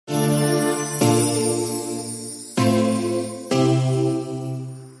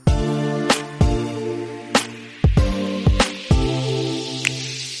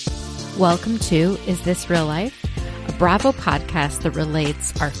Welcome to Is This Real Life? A Bravo podcast that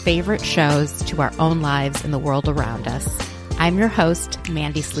relates our favorite shows to our own lives and the world around us. I'm your host,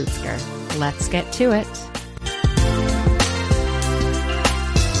 Mandy Slutzker. Let's get to it.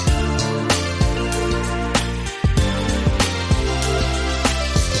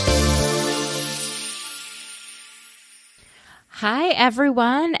 Hi,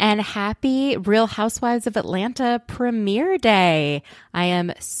 everyone, and happy Real Housewives of Atlanta premiere day. I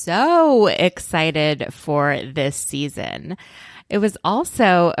am so excited for this season. It was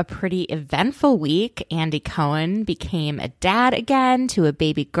also a pretty eventful week. Andy Cohen became a dad again to a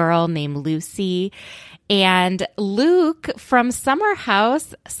baby girl named Lucy. And Luke from Summer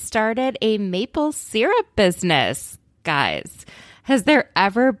House started a maple syrup business. Guys, has there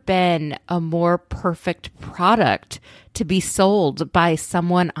ever been a more perfect product to be sold by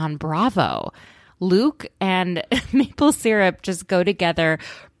someone on Bravo? Luke and maple syrup just go together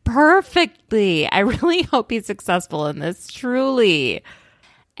perfectly. I really hope he's successful in this, truly.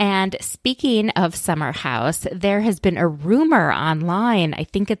 And speaking of Summer House, there has been a rumor online, I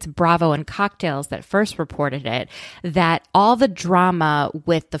think it's Bravo and Cocktails that first reported it, that all the drama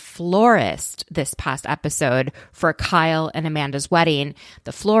with the florist this past episode for Kyle and Amanda's wedding,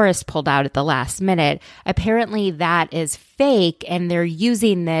 the florist pulled out at the last minute. Apparently that is fake, and they're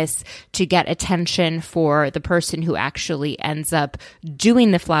using this to get attention for the person who actually ends up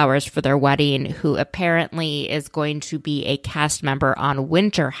doing the flowers for their wedding, who apparently is going to be a cast member on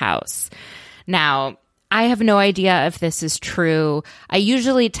Winter House. Now, I have no idea if this is true. I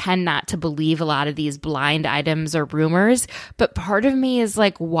usually tend not to believe a lot of these blind items or rumors, but part of me is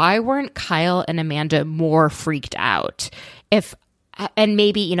like, why weren't Kyle and Amanda more freaked out? And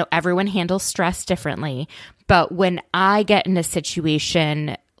maybe, everyone handles stress differently, but when I get in a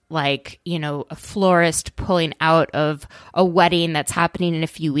situation like, a florist pulling out of a wedding that's happening in a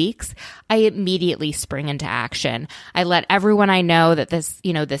few weeks, I immediately spring into action. I let everyone I know that this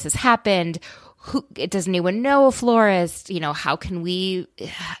has happened. Does anyone know a florist? How can we,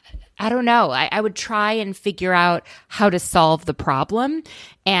 I don't know. I would try and figure out how to solve the problem.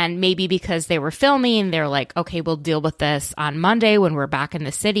 And maybe because they were filming, they're like, okay, we'll deal with this on Monday when we're back in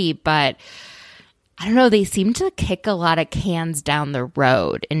the city. But I don't know, they seem to kick a lot of cans down the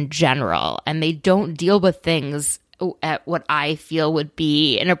road in general, and they don't deal with things at what I feel would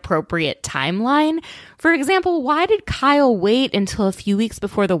be an appropriate timeline. For example, why did Kyle wait until a few weeks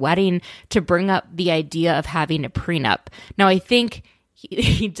before the wedding to bring up the idea of having a prenup? Now, I think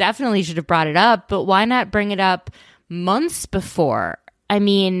he definitely should have brought it up, but why not bring it up months before? I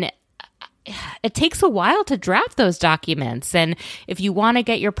mean, it takes a while to draft those documents. And if you want to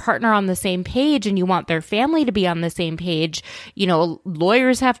get your partner on the same page and you want their family to be on the same page,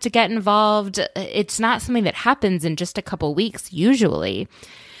 lawyers have to get involved. It's not something that happens in just a couple weeks, usually.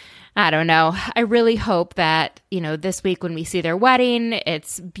 I don't know. I really hope that, this week when we see their wedding,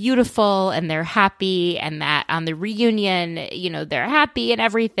 it's beautiful and they're happy, and that on the reunion, they're happy and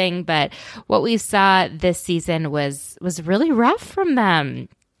everything. But what we saw this season was really rough from them.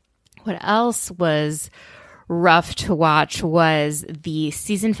 What else was rough to watch was the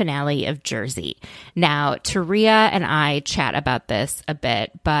season finale of Jersey. Now, Taria and I chat about this a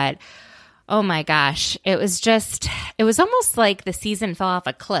bit, but oh my gosh, it was almost like the season fell off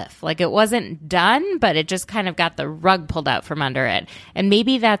a cliff. Like, it wasn't done, but it just kind of got the rug pulled out from under it. And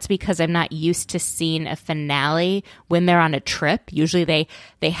maybe that's because I'm not used to seeing a finale when they're on a trip. Usually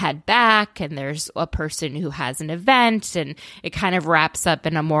they head back and there's a person who has an event and it kind of wraps up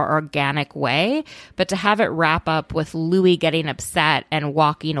in a more organic way. But to have it wrap up with Louis getting upset and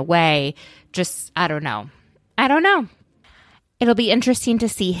walking away, I don't know. It'll be interesting to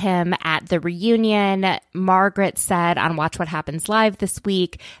see him at the reunion. Margaret said on Watch What Happens Live this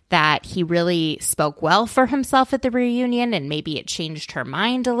week that he really spoke well for himself at the reunion, and maybe it changed her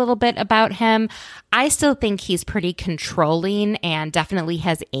mind a little bit about him. I still think he's pretty controlling and definitely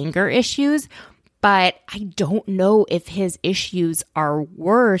has anger issues, but I don't know if his issues are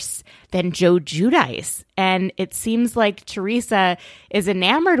worse than Joe Giudice. And it seems like Teresa is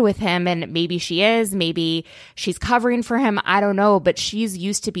enamored with him, and maybe she is, maybe she's covering for him. I don't know, but she's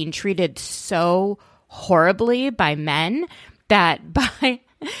used to being treated so horribly by men that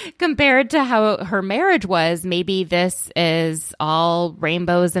compared to how her marriage was, maybe this is all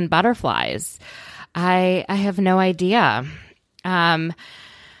rainbows and butterflies. I have no idea.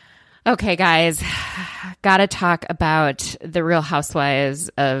 Okay, guys, gotta talk about the Real Housewives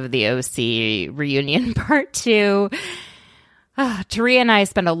of the OC reunion part 2. Taria and I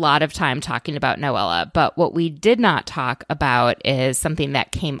spent a lot of time talking about Noella, but what we did not talk about is something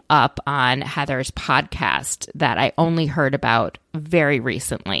that came up on Heather's podcast that I only heard about very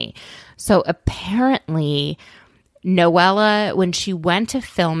recently. So apparently, Noella, when she went to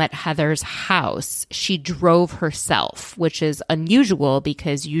film at Heather's house, she drove herself, which is unusual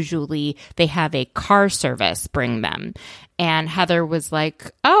because usually they have a car service bring them. And Heather was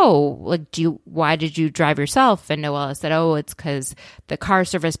like, "Oh, like, why did you drive yourself?" And Noella said, "Oh, it's because the car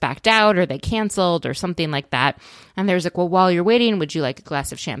service backed out or they canceled or something like that." And there's like, "Well, while you're waiting, would you like a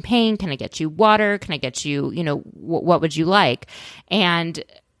glass of champagne? Can I get you water? Can I get you, what would you like?" And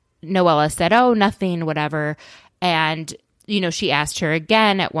Noella said, "Oh, nothing, whatever." And, she asked her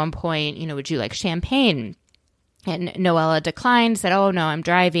again at one point, "Would you like champagne?" And Noella declined, said, "Oh, no, I'm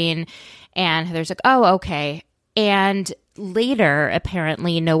driving." And Heather's like, "Oh, okay." And later,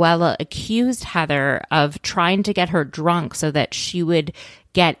 apparently, Noella accused Heather of trying to get her drunk so that she would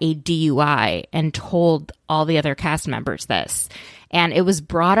get a DUI and told all the other cast members this. And it was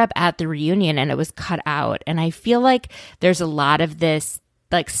brought up at the reunion and it was cut out. And I feel like there's a lot of this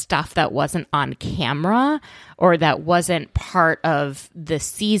like stuff that wasn't on camera or that wasn't part of the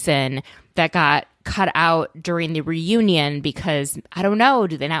season that got cut out during the reunion because, I don't know,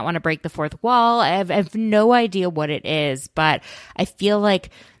 do they not want to break the fourth wall? I have no idea what it is, but I feel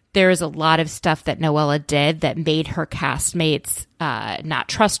like there's a lot of stuff that Noella did that made her castmates not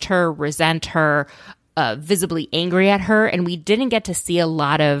trust her, resent her, visibly angry at her, and we didn't get to see a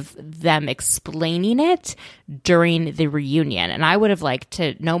lot of them explaining it during the reunion. And I would have liked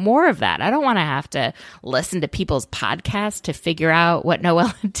to know more of that. I don't want to have to listen to people's podcasts to figure out what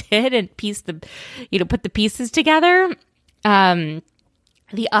Noella did and put the pieces together.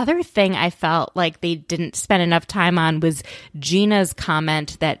 The other thing I felt like they didn't spend enough time on was Gina's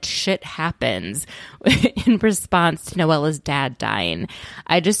comment that shit happens in response to Noella's dad dying.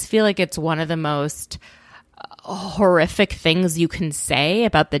 I just feel like it's one of the most horrific things you can say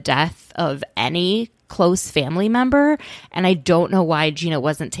about the death of any close family member. And I don't know why Gina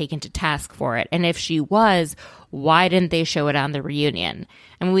wasn't taken to task for it. And if she was, why didn't they show it on the reunion?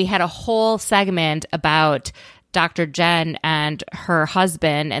 And we had a whole segment about Dr. Jen and her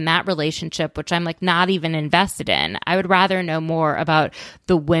husband and that relationship, which I'm like not even invested in. I would rather know more about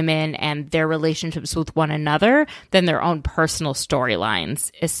the women and their relationships with one another than their own personal storylines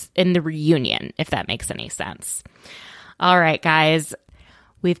in the reunion, if that makes any sense. All right, guys.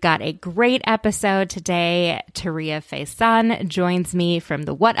 We've got a great episode today. Taria Faison joins me from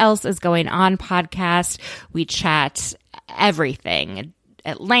the What Else Is Going On podcast. We chat everything.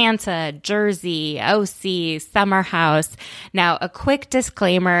 Atlanta, Jersey, OC, Summer House. Now, a quick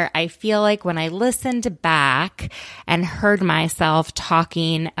disclaimer. I feel like when I listened back and heard myself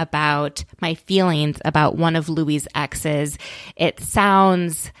talking about my feelings about one of Louis' exes, it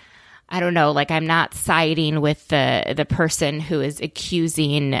sounds, I don't know, like I'm not siding with the person who is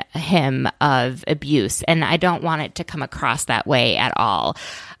accusing him of abuse. And I don't want it to come across that way at all.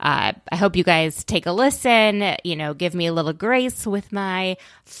 I hope you guys take a listen, give me a little grace with my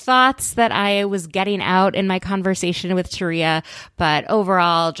thoughts that I was getting out in my conversation with Taria. But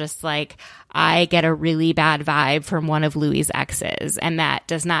overall, just like, I get a really bad vibe from one of Louis' exes, and that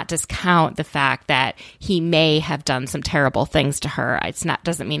does not discount the fact that he may have done some terrible things to her.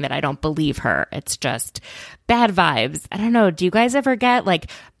 Doesn't mean that I don't believe her. It's just bad vibes. I don't know. Do you guys ever get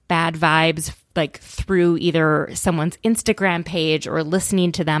like bad vibes like through either someone's Instagram page or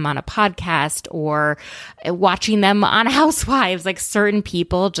listening to them on a podcast or watching them on Housewives? Like certain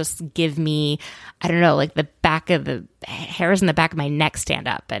people just give me, I don't know, like the hairs in the back of my neck stand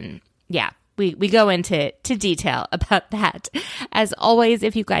up. And yeah, we go into detail about that. As always,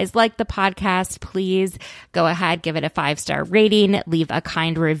 if you guys like the podcast, please go ahead, give it a 5-star rating, leave a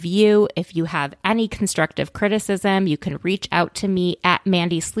kind review. If you have any constructive criticism, you can reach out to me at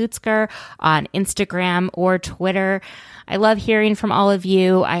Mandy Slutzker on Instagram or Twitter. I love hearing from all of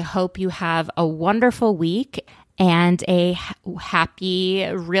you. I hope you have a wonderful week and a happy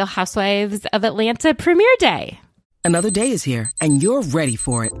Real Housewives of Atlanta premiere day. Another day is here, and you're ready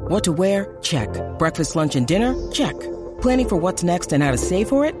for it. What to wear? Check. Breakfast, lunch, and dinner? Check. Planning for what's next and how to save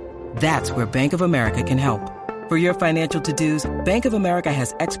for it? That's where Bank of America can help. For your financial to-dos, Bank of America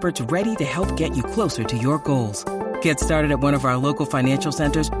has experts ready to help get you closer to your goals. Get started at one of our local financial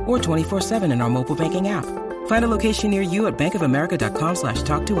centers or 24/7 in our mobile banking app. Find a location near you at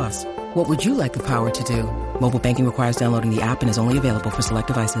bankofamerica.com/talktous. What would you like the power to do? Mobile banking requires downloading the app and is only available for select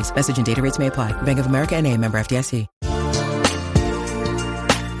devices. Message and data rates may apply. Bank of America NA, member FDIC.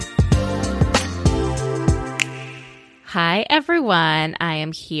 Hi, everyone. I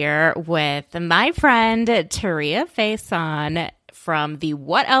am here with my friend, Taria Faison. from the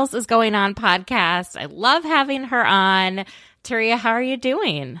What Else Is Going On podcast. I love having her on. Taria, how are you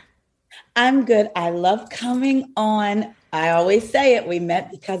doing? I'm good. I love coming on. I always say it. We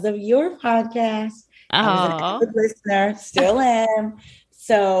met because of your podcast. I was an avid listener, still am.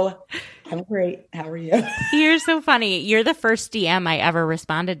 So I'm great. How are you? You're so funny. You're the first DM I ever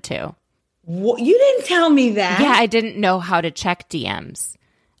responded to. What? You didn't tell me that. Yeah, I didn't know how to check DMs.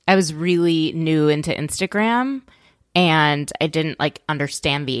 I was really new into Instagram, and I didn't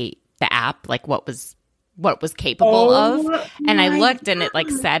understand the app, like what was capable of. And I looked and it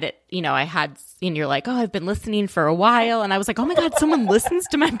said it, I had, and you're like, oh, I've been listening for a while. And I was like, oh my God, someone listens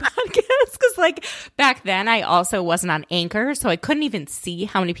to my podcast. Cause back then I also wasn't on Anchor. So I couldn't even see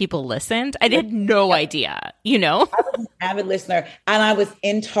how many people listened. I had no idea, I was an avid listener, and I was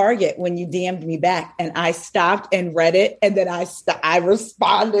in Target when you DM'd me back, and I stopped and read it. And then I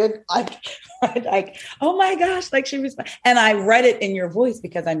responded like, oh my gosh, she responded. And I read it in your voice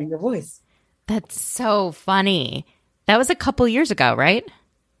because I knew your voice. That's so funny. That was a couple years ago, right?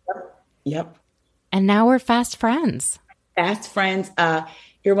 Yep. And now we're fast friends. Fast friends.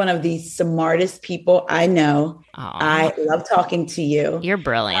 You're one of the smartest people I know. Aww. I love talking to you. You're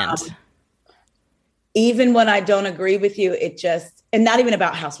brilliant. Even when I don't agree with you, and not even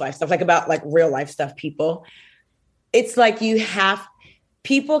about housewife stuff, about real life stuff, people. It's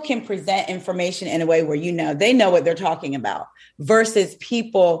people can present information in a way where, they know what they're talking about versus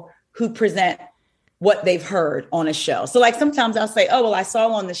people who present what they've heard on a show. So sometimes I'll say, oh, well, I saw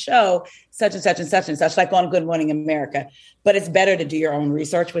on the show such and such and such and such, like on Good Morning America. But it's better to do your own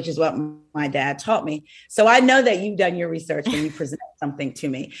research, which is what my dad taught me. So I know that you've done your research when you present something to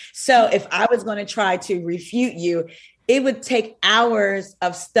me. So if I was going to try to refute you, it would take hours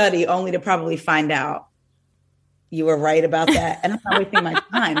of study only to probably find out you were right about that. And I'm not wasting my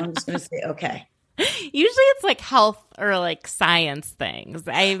time. I'm just going to say, okay. Usually it's health or science things.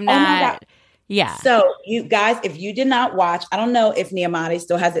 I'm not. Yeah. So you guys, if you did not watch, I don't know if Niamati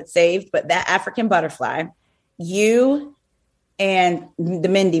still has it saved, but that African Butterfly, you and the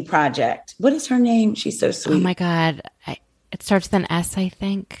Mindy Project. What is her name? She's so sweet. Oh my God. It starts with an S, I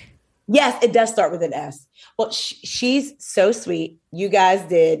think. Yes, it does start with an S. Well, she's so sweet. You guys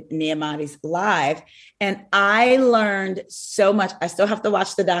did Niamati's live, and I learned so much. I still have to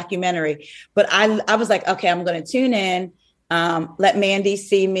watch the documentary, but I was like, okay, I'm going to tune in. Let Mandy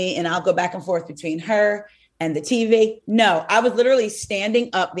see me, and I'll go back and forth between her and the TV. No, I was literally standing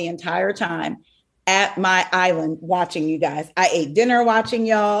up the entire time at my island watching you guys. I ate dinner watching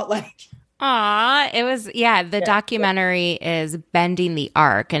y'all. It was, the documentary is Bending the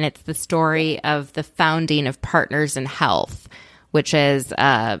Arc, and it's the story of the founding of Partners in Health, which is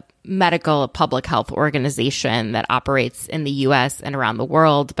a medical public health organization that operates in the U.S. and around the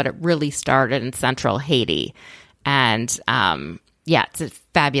world, but it really started in central Haiti. And it's a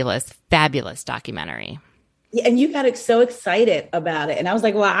fabulous, fabulous documentary. Yeah, and you got so excited about it. And I was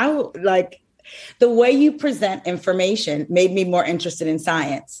like, well, the way you present information made me more interested in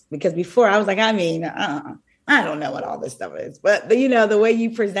science, because before I was like, I don't know what all this stuff is, but the way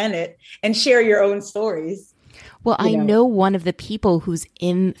you present it and share your own stories. Well, I know one of the people who's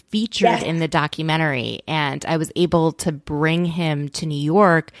featured in the documentary, and I was able to bring him to New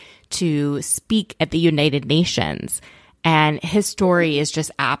York to speak at the United Nations. And his story is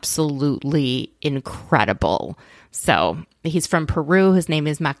just absolutely incredible. So he's from Peru. His name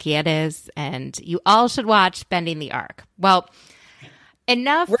is Maquieres, and you all should watch Bending the Arc. Well,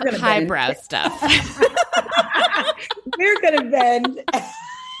 enough highbrow stuff. We're going to bend.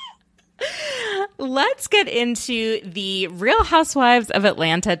 Let's get into the Real Housewives of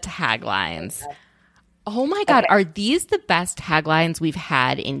Atlanta taglines. Oh my God, Are these the best taglines we've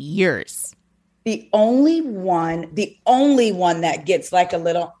had in years? The only one that gets a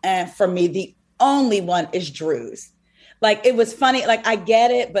little for me, the only one is Drew's. It was funny. I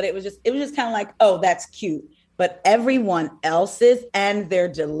get it, but it was just kind of oh, that's cute. But everyone else's and their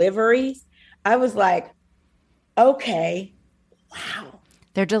deliveries, I was like, okay, wow.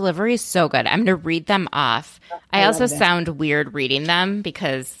 Their delivery is so good. I'm going to read them off. I also sound weird reading them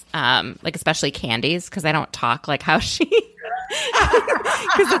because, especially Candy's, because I don't talk like how she,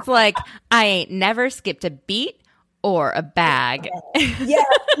 because it's I ain't never skipped a beat or a bag. Yeah.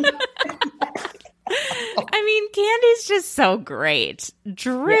 I mean, Candy's just so great.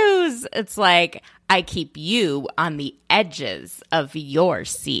 Drew's, it's I keep you on the edges of your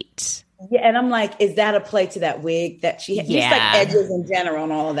seat. Yeah, and I'm like, is that a play to that wig that she had? Just edges in general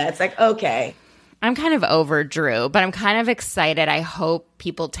and all of that. It's okay. I'm kind of over Drew, but I'm kind of excited. I hope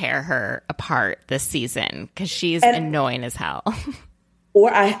people tear her apart this season because she's annoying as hell.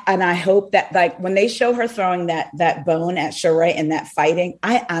 I hope that like when they show her throwing that bone at Sheree and that fighting,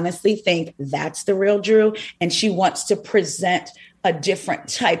 I honestly think that's the real Drew. And she wants to present a different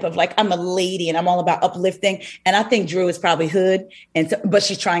type of like, I'm a lady and I'm all about uplifting. And I think Drew is probably hood, but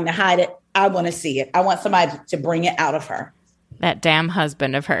she's trying to hide it. I want to see it. I want somebody to bring it out of her. That damn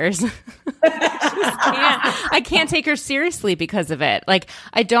husband of hers. I can't take her seriously because of it. Like,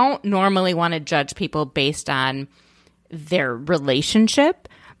 I don't normally want to judge people based on their relationship.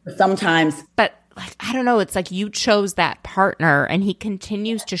 Sometimes. But like, I don't know. It's like you chose that partner and he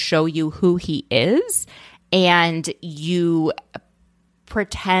continues to show you who he is and you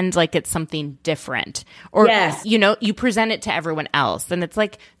pretend like it's something different, or yes. You present it to everyone else, and it's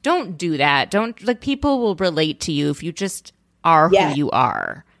like, don't do that. Don't, like, people will relate to you if you just are who you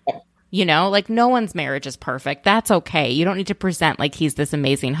are. Like, no one's marriage is perfect. That's okay. You don't need to present like he's this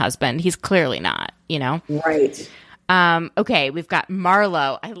amazing husband. He's clearly not. Right. Okay, we've got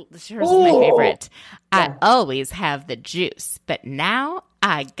Marlo. Hers is my favorite. I always have the juice, but now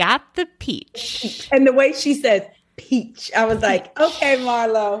I got the peach. And the way she says peach, I was like, okay,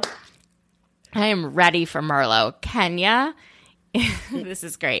 Marlo. I am ready for Marlo. Kenya, this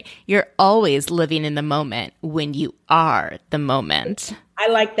is great. You're always living in the moment when you are the moment. I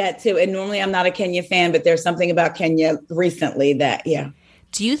like that too. And normally I'm not a Kenya fan, but there's something about Kenya recently that,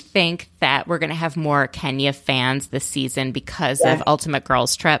 Do you think that we're going to have more Kenya fans this season because of Ultimate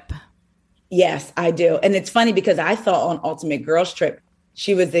Girls Trip? Yes, I do. And it's funny because I thought on Ultimate Girls Trip,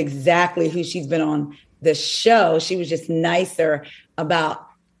 she was exactly who she's been on the show. She was just nicer about,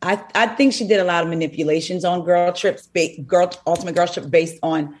 I think she did a lot of manipulations on Ultimate Girls Trip based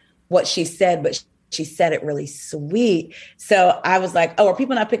on what she said, but she said it really sweet. So I was like, are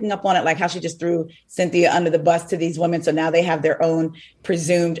people not picking up on it? Like how she just threw Cynthia under the bus to these women. So now they have their own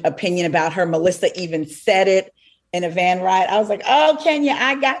presumed opinion about her. Melissa even said it in a van ride. I was like, oh, Kenya,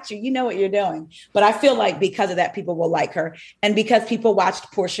 I got you. You know what you're doing. But I feel like because of that, people will like her. And because people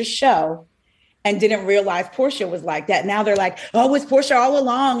watched Portia's show and didn't realize Portia was like that. Now they're like, oh, it's Portia all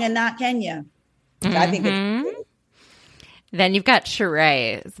along and not Kenya. Mm-hmm. I think it's. Then you've got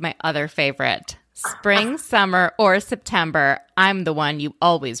Sheree. It's my other favorite. Spring, summer, or September, I'm the one you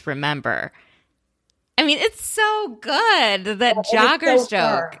always remember. I mean, it's so good, that joggers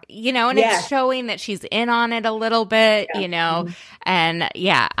joke, and it's showing that she's in on it a little bit, And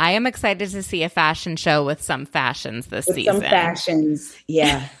I am excited to see a fashion show with some fashions this season. Some fashions,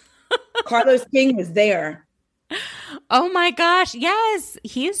 Carlos King was there. Oh my gosh, yes.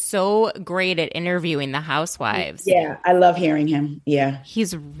 He is so great at interviewing the housewives. Yeah, I love hearing him. Yeah.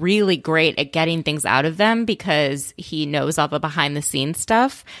 He's really great at getting things out of them because he knows all the behind the scenes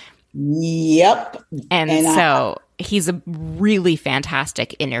stuff. Yep. And so he's a really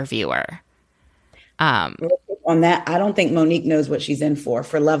fantastic interviewer. On that, I don't think Monique knows what she's in for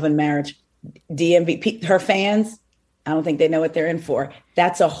Love and Marriage. DMV, her fans, I don't think they know what they're in for.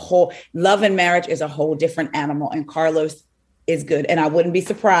 That's Love and Marriage is a whole different animal, and Carlos is good. And I wouldn't be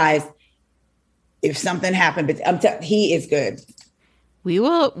surprised if something happened, but he is good.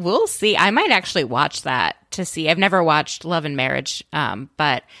 We'll see. I might actually watch that to see. I've never watched Love and Marriage,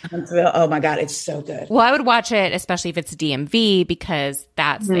 but oh my God, it's so good. Well, I would watch it, especially if it's DMV, because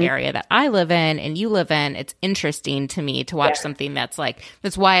that's the area that I live in and you live in. It's interesting to me to watch something that's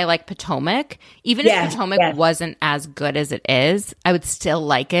why I like Potomac. Even if Potomac wasn't as good as it is, I would still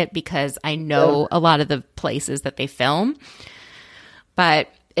like it because I know a lot of the places that they film. But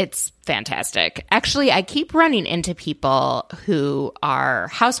it's fantastic. Actually, I keep running into people who are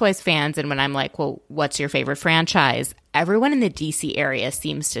Housewives fans, and when I'm like, well, what's your favorite franchise? Everyone in the DC area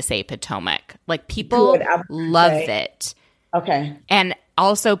seems to say Potomac. Like, people love it. Okay. And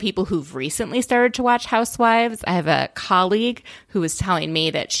also people who've recently started to watch Housewives. I have a colleague who was telling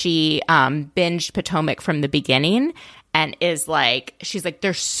me that she binged Potomac from the beginning and she's like,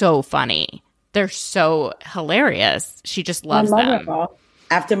 they're so funny. They're so hilarious. She just loves them.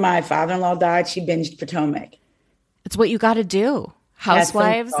 After my father-in-law died, she binged Potomac. It's what you got to do.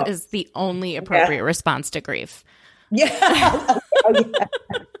 Housewives is the only appropriate response to grief. Yeah.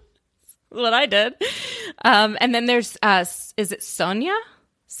 What I did. And then there's, is it Sonia?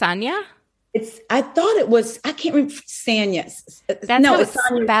 Sanya? I thought it was, I can't remember, Sanya. That's how it's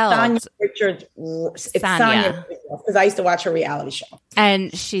spelled. Sanya Richards. It's Sanya. Because I used to watch her reality show.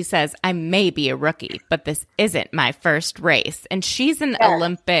 And she says, I may be a rookie, but this isn't my first race. And she's an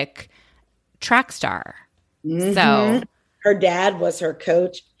Olympic track star. Mm-hmm. So her dad was her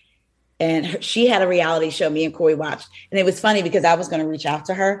coach. And she had a reality show me and Corey watched. And it was funny because I was going to reach out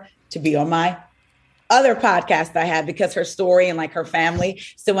to her to be on my other podcast I had because her story and like her family.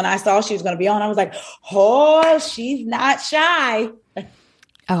 So when I saw she was going to be on, I was like, oh, she's not shy.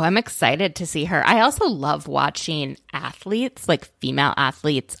 Oh, I'm excited to see her. I also love watching athletes, like female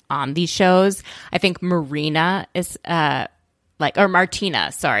athletes on these shows. I think Martina,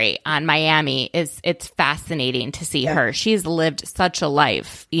 sorry, on Miami it's fascinating to see her. She's lived such a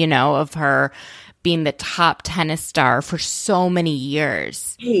life, of her being the top tennis star for so many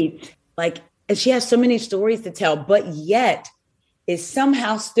years. And she has so many stories to tell, but yet is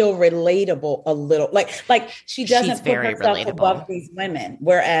somehow still relatable a little. Like she doesn't put herself above these women,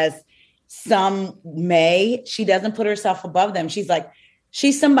 whereas some she doesn't put herself above them.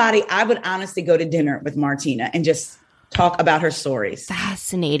 She's somebody I would honestly go to dinner with Martina and just talk about her stories.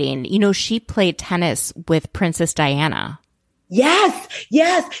 Fascinating. She played tennis with Princess Diana. Yes.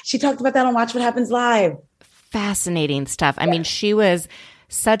 She talked about that on Watch What Happens Live. Fascinating stuff. I mean, she was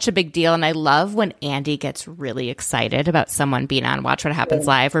such a big deal. And I love when Andy gets really excited about someone being on Watch What Happens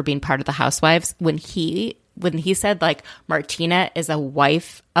Live or being part of the Housewives. When he said like Martina is a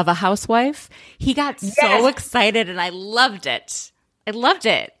wife of a housewife, he got so excited and I loved it.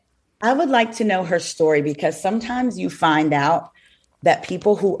 I would like to know her story because sometimes you find out that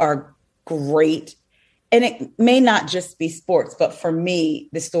people who are great, and it may not just be sports, but for me,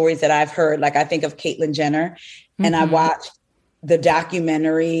 the stories that I've heard, like I think of Caitlyn Jenner, and I watched the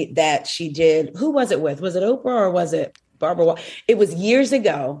documentary that she did. Who was it with? Was it Oprah or was it Barbara? It was years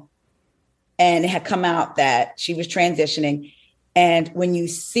ago, and it had come out that she was transitioning. And when you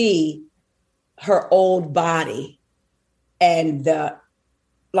see her old body and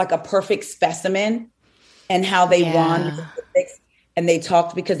like a perfect specimen and how they won and they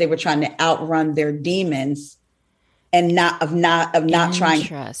talked because they were trying to outrun their demons and not trying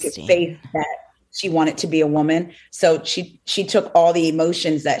to face that she wanted to be a woman. So she took all the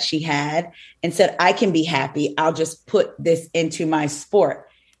emotions that she had and said, I can be happy. I'll just put this into my sport.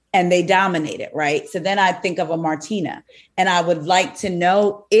 And they dominated, right? So then I think of a Martina, and I would like to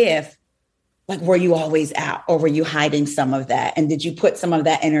know if, like, were you always out or were you hiding some of that? And did you put some of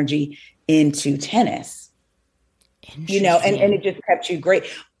that energy into tennis? And it just kept you great.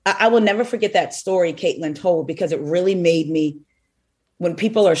 I will never forget that story Caitlyn told because it really made me, when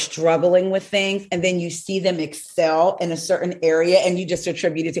people are struggling with things and then you see them excel in a certain area and you just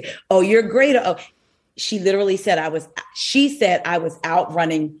attribute it to, oh, you're great. Oh, she literally said I was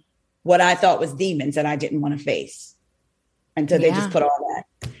outrunning what I thought was demons that I didn't want to face until they just put all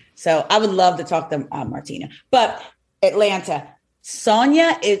that. So I would love to talk to Martina, but Atlanta,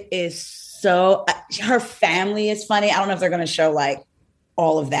 Sonja is so, her family is funny. I don't know if they're going to show like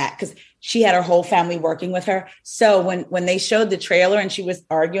all of that because she had her whole family working with her. So when they showed the trailer and she was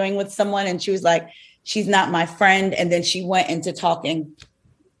arguing with someone and she was like, she's not my friend. And then she went into talking,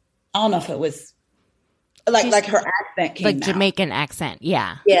 I don't know if it was like her accent came like out. Jamaican accent.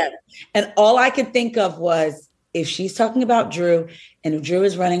 Yeah. Yeah. And all I could think of was if she's talking about Drew and if Drew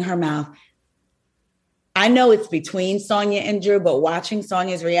is running her mouth, I know it's between Sonja and Drew, but watching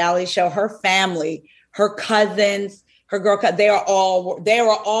Sonja's reality show, her family, her cousins, her girl, they were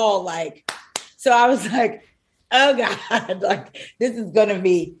all like, so I was like, oh God, like this is going to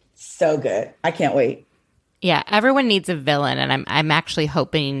be so good. I can't wait. Yeah. Everyone needs a villain. And I'm actually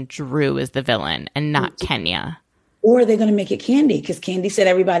hoping Drew is the villain and not Kenya. Or are they going to make it Kandi? Because Kandi said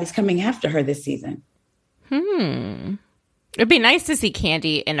everybody's coming after her this season. It'd be nice to see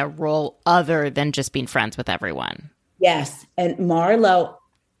Kandi in a role other than just being friends with everyone. Yes. And Marlo,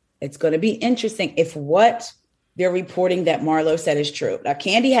 it's going to be interesting if what they're reporting that Marlo said is true. Now,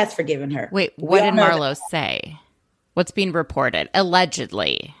 Kandi has forgiven her. Wait, what did Marlo say? What's being reported?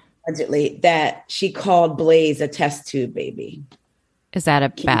 Allegedly, that she called Blaze a test tube baby. Is that a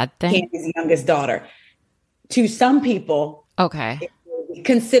bad thing? Kandi's youngest daughter. To some people, okay,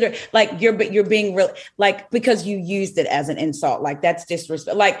 consider like you're being real, like because you used it as an insult, like that's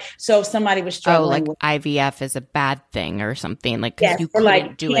disrespect. Like so, if somebody was struggling, like IVF is a bad thing or something, like you or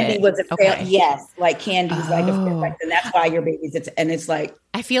like do Kandi it. Was a fail. Yes, like Kandi's like and that's why your babies. It's like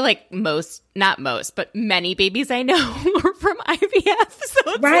I feel like not most, but many babies I know are from IVF. So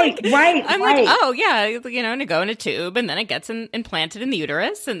it's right. I'm like, oh yeah, and it go in a tube and then it gets implanted in the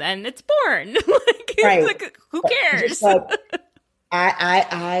uterus and then it's born. Like, who cares?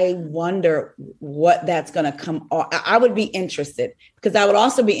 I wonder what that's going to come off. I would be interested because I would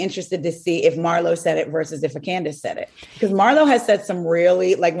also be interested to see if Marlo said it versus if Candace said it. Because Marlo has said some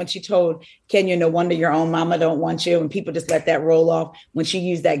really, like when she told Kenya, no wonder your own mama don't want you. And people just let that roll off. When she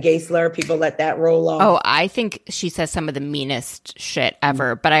used that gay slur, people let that roll off. Oh, I think she says some of the meanest shit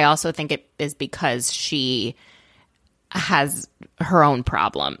ever. But I also think it is because she has her own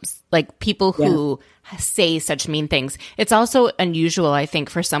problems. Like people who say such mean things. It's also unusual, I think,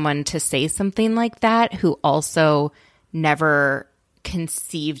 for someone to say something like that who also never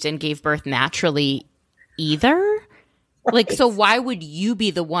conceived and gave birth naturally either. Like, so why would you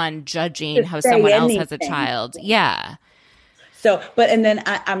be the one judging how someone else has a child? Yeah. So, but, and then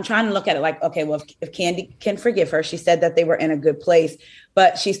I'm trying to look at it like, okay, well, if Kandi can forgive her, she said that they were in a good place,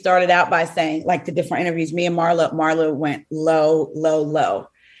 but she started out by saying, like, the different interviews, me and Marlo went low, low, low.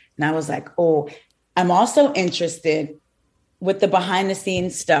 And I was like, oh, I'm also interested with the behind the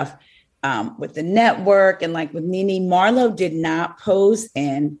scenes stuff, with the network and like with Nene. Marlo did not post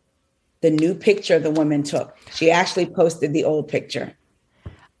in the new picture the women took. She actually posted the old picture.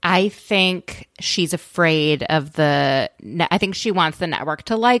 I think she's afraid of I think she wants the network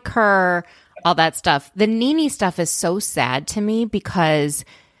to like her, all that stuff. The Nene stuff is so sad to me because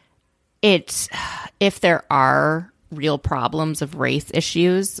if there are real problems of race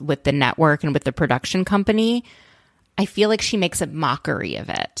issues with the network and with the production company, I feel like she makes a mockery of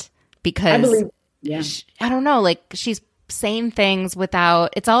it because I don't know, like she's saying things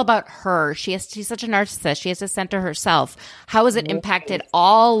without, it's all about her. She's such a narcissist. She has to center herself. How has it impacted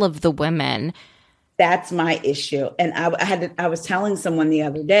all of the women? That's my issue. And I was telling someone the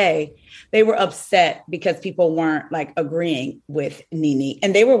other day, they were upset because people weren't like agreeing with Nene,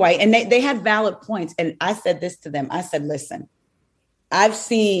 and they were white and they had valid points. And I said this to them. I said, listen, I've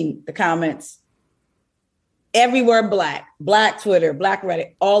seen the comments everywhere, black Twitter, black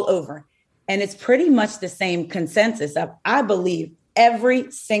Reddit, all over. And it's pretty much the same consensus of, I believe every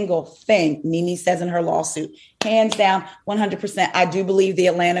single thing Nene says in her lawsuit, hands down, 100%. I do believe the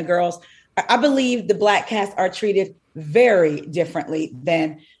Atlanta girls, I believe the black cast are treated very differently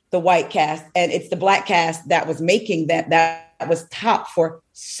than the white cast. And it's the black cast that was making that was top for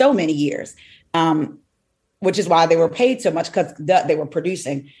so many years, which is why they were paid so much, because they were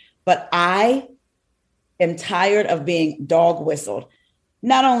producing. But I am tired of being dog whistled,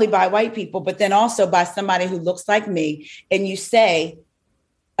 not only by white people, but then also by somebody who looks like me. And you say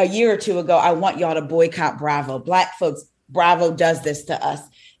a year or two ago, I want y'all to boycott Bravo. Black folks, Bravo does this to us.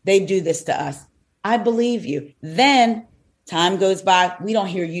 They do this to us. I believe you. Then time goes by. We don't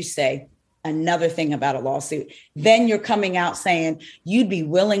hear you say another thing about a lawsuit. Then you're coming out saying you'd be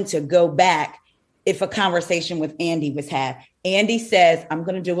willing to go back if a conversation with Andy was had. Andy says, I'm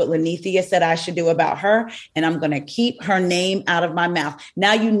going to do what Lanithia said I should do about her, and I'm going to keep her name out of my mouth.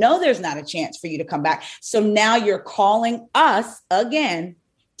 Now, you know, there's not a chance for you to come back. So now you're calling us again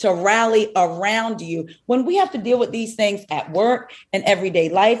to rally around you when we have to deal with these things at work and everyday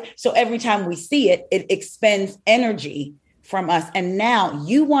life. So every time we see it, it expends energy from us. And now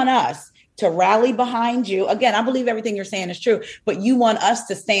you want us to rally behind you. Again, I believe everything you're saying is true, but you want us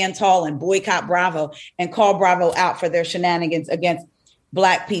to stand tall and boycott Bravo and call Bravo out for their shenanigans against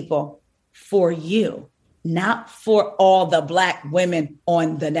Black people for you, not for all the Black women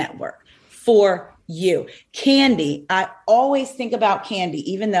on the network, for you. Kandi, I always think about Kandi,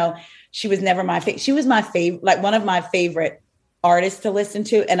 even though she was never my favorite. She was my favorite, like one of my favorite artists to listen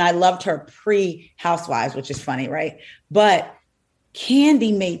to. And I loved her pre-Housewives, which is funny, right? But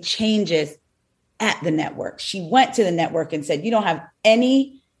Kandi made changes at the network. She went to the network and said, you don't have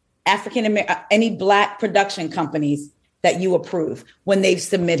any any Black production companies that you approve when they've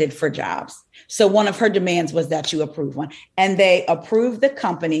submitted for jobs. So one of her demands was that you approve one. And they approved the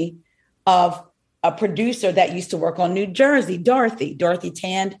company of a producer that used to work on New Jersey, Dorothy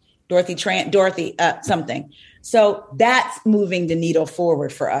something. So that's moving the needle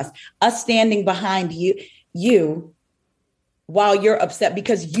forward for us. Us standing behind you while you're upset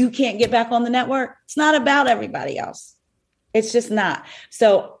because you can't get back on the network. It's not about everybody else. It's just not.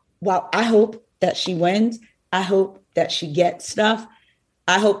 So while I hope that she wins, I hope that she gets stuff.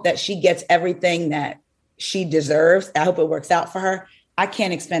 I hope that she gets everything that she deserves. I hope it works out for her. I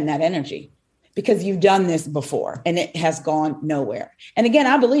can't expend that energy because you've done this before and it has gone nowhere. And again,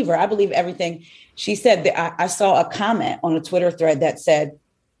 I believe her. I believe everything she said. I saw a comment on a Twitter thread that said,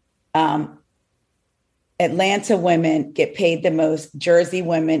 Atlanta women get paid the most, Jersey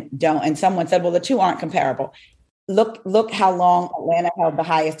women don't. And someone said, well, the two aren't comparable. Look how long Atlanta held the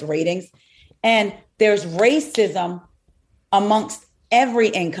highest ratings. And there's racism amongst every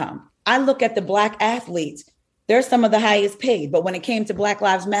income. I look at the Black athletes. They're some of the highest paid. But when it came to Black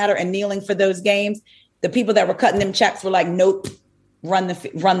Lives Matter and kneeling for those games, the people that were cutting them checks were like, nope, run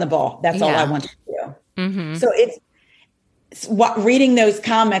the ball. That's all I want to do. Mm-hmm. So reading those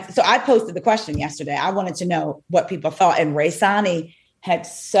comments. So I posted the question yesterday. I wanted to know what people thought. And Raysani had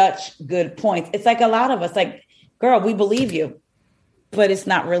such good points. It's like a lot of us, like, girl, we believe you, but it's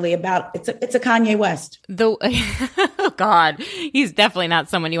not really about, it's a Kanye West. Oh God, he's definitely not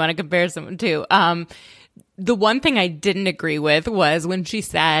someone you want to compare someone to. The one thing I didn't agree with was when she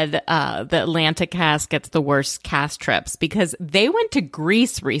said the Atlanta cast gets the worst cast trips, because they went to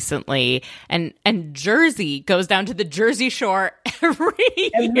Greece recently, and Jersey goes down to the Jersey Shore every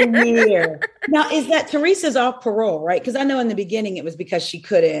year. Now, is that Teresa's off parole, right? Because I know in the beginning it was because she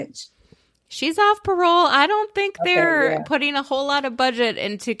couldn't. She's off parole. I don't think they're putting a whole lot of budget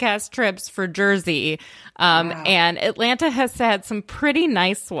into cast trips for Jersey. Wow. And Atlanta has had some pretty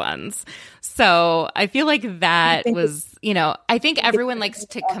nice ones. So I feel like that was, I think everyone likes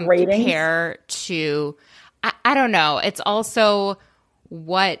to compare to, I don't know. It's also,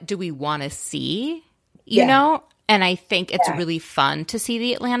 what do we want to see, you know? And I think it's really fun to see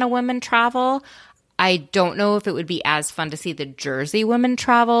the Atlanta women travel. I don't know if it would be as fun to see the Jersey women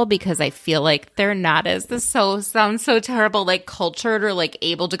travel, because I feel like they're not as, this sounds so terrible, like cultured or like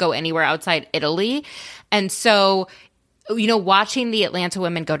able to go anywhere outside Italy. And so, watching the Atlanta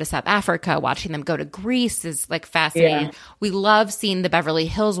women go to South Africa, watching them go to Greece is like fascinating. Yeah. We love seeing the Beverly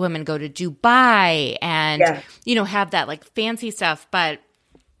Hills women go to Dubai and, have that like fancy stuff. But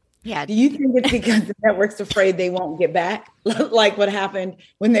yeah. Do you think it's because the network's afraid they won't get back? Like what happened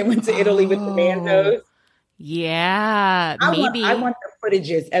when they went to Italy with the Mandos? Yeah, maybe. I want the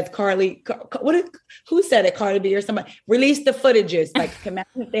footages, as Carly, who said it, Cardi B or somebody, release the footages. Like,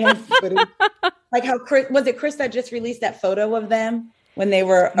 imagine if they had footage. Like how Chris that just released that photo of them when they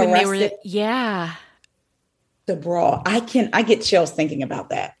were arrested? The brawl. I get chills thinking about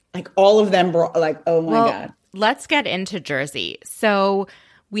that. Like all of them brawl, like, oh my God. Let's get into Jersey. So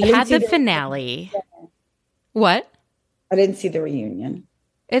we had the finale. What? I didn't see the reunion.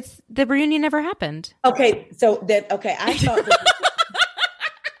 The reunion never happened. Okay, I thought.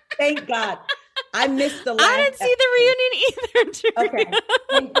 Thank God, I missed the last. I didn't see the reunion either. Okay,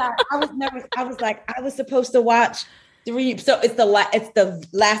 thank God. I was nervous. I was like, I was supposed to watch the reunion. So it's the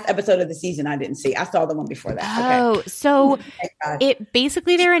last episode of the season I didn't see. I saw the one before that. Oh, so it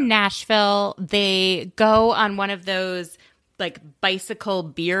basically they're in Nashville. They go on one of those like bicycle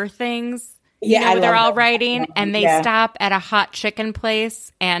beer things. Yeah, they're all riding, and they stop at a hot chicken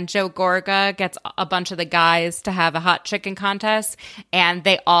place, and Joe Gorga gets a bunch of the guys to have a hot chicken contest, and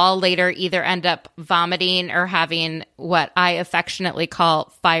they all later either end up vomiting or having what I affectionately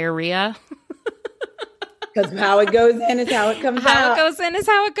call fireria. Because how it goes in is how it comes out. How it goes in is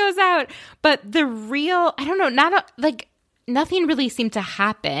how it goes out. But the real, I don't know, nothing really seemed to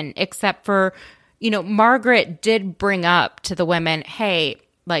happen except for, Margaret did bring up to the women, hey,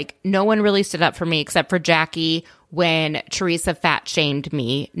 like, no one really stood up for me except for Jackie when Teresa fat shamed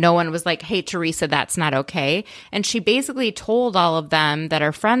me. No one was like, hey, Teresa, that's not okay. And she basically told all of them that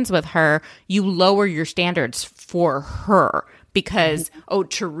are friends with her, you lower your standards for her because,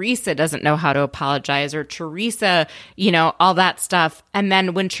 Teresa doesn't know how to apologize, or Teresa, all that stuff. And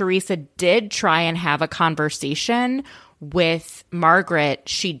then when Teresa did try and have a conversation with Margaret,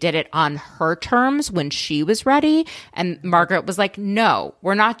 she did it on her terms when she was ready. And Margaret was like, no,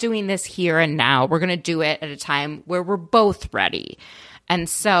 we're not doing this here and now. We're going to do it at a time where we're both ready. And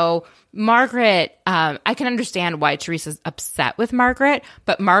so Margaret, I can understand why Teresa's upset with Margaret,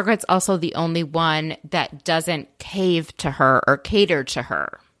 but Margaret's also the only one that doesn't cave to her or cater to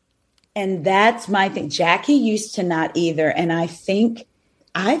her. And that's my thing. Jackie used to not either. And I think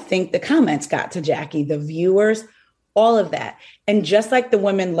the comments got to Jackie, the viewers, all of that. And just like the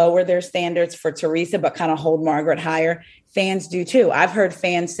women lower their standards for Teresa, but kind of hold Margaret higher, fans do too. I've heard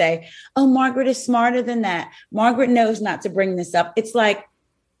fans say, oh, Margaret is smarter than that. Margaret knows not to bring this up. It's like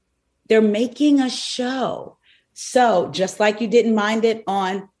they're making a show. So just like you didn't mind it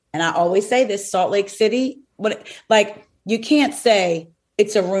on, and I always say this, Salt Lake City, you can't say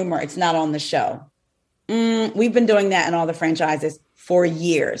it's a rumor, it's not on the show. We've been doing that in all the franchises for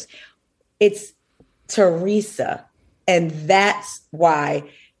years. It's Teresa. And that's why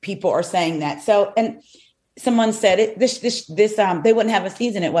people are saying that. So, and someone said it, they wouldn't have a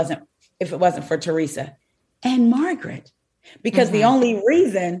season. If it wasn't for Teresa and Margaret, because the only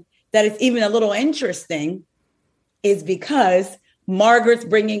reason that it's even a little interesting is because Margaret's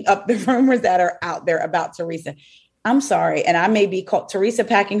bringing up the rumors that are out there about Teresa. I'm sorry. And I may be called Teresa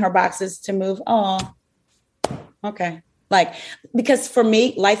packing her boxes to move. Oh, okay. Because for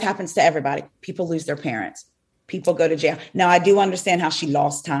me, life happens to everybody. People lose their parents. People go to jail. Now, I do understand how she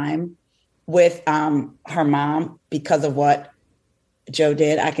lost time with her mom because of what Joe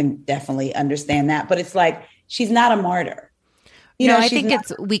did. I can definitely understand that. But it's like, she's not a martyr. I think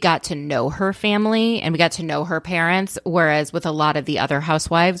we got to know her family and we got to know her parents, whereas with a lot of the other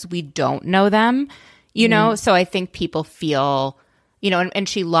housewives, we don't know them, So I think people feel, and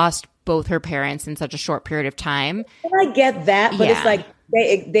she lost both her parents in such a short period of time. And I get that, but it's like,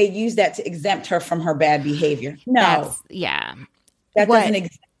 they use that to exempt her from her bad behavior. No, that doesn't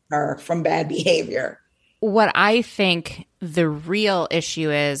exempt her from bad behavior. What I think the real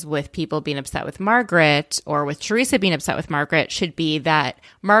issue is with people being upset with Margaret, or with Teresa being upset with Margaret, should be that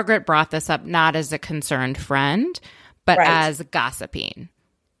Margaret brought this up not as a concerned friend, but as gossiping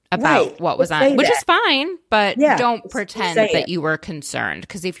about what was on, which is fine, but don't pretend that you were concerned,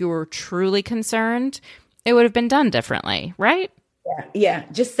 because if you were truly concerned, it would have been done differently, right? Yeah.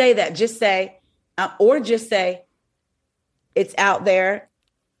 Just say that. Just say, or just say, it's out there.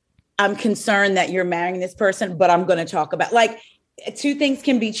 I'm concerned that you're marrying this person, but I'm going to talk about, like, two things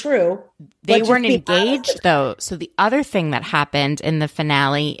can be true. They weren't engaged, though. So the other thing that happened in the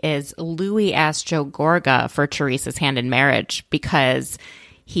finale is Louis asked Joe Gorga for Teresa's hand in marriage, because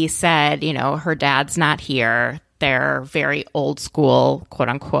he said, you know, her dad's not here. They're very old school, quote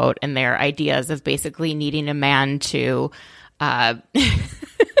unquote, in their ideas of basically needing a man to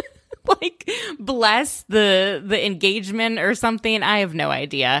like bless the engagement or something. I have no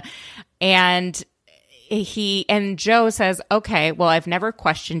idea. And Joe says, okay, well, I've never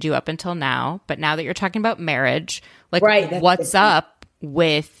questioned you up until now, but now that you're talking about marriage, like, what's up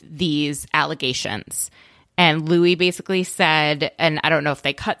with these allegations? And Louis basically said, and I don't know if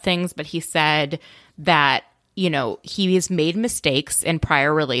they cut things, but he said that, you know, he has made mistakes in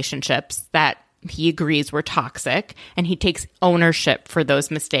prior relationships that he agrees were toxic, and he takes ownership for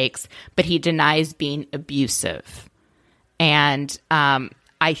those mistakes, but he denies being abusive. And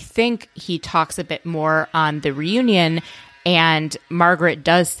I think he talks a bit more on the reunion, and Margaret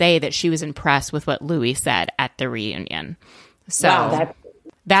does say that she was impressed with what Louis said at the reunion. So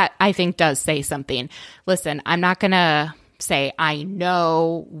that I think does say something. Listen, I'm not going to say I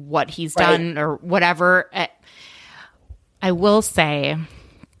know what he's done or whatever. I will say,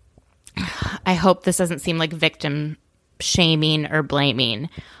 I hope this doesn't seem like victim shaming or blaming,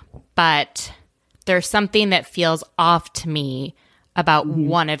 but there's something that feels off to me about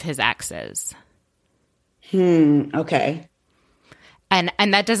one of his exes. Okay. And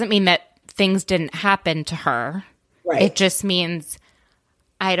that doesn't mean that things didn't happen to her. Right. It just means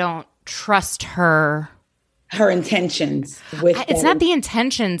I don't trust her. Her intentions with it's not the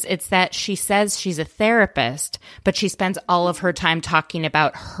intentions. It's that she says she's a therapist, but she spends all of her time talking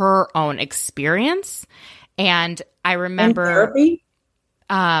about her own experience. And I remember, therapy?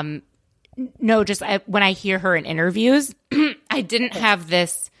 No, just when I hear her in interviews, I didn't have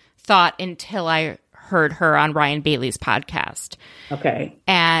this thought until I heard her on Ryan Bailey's podcast. Okay.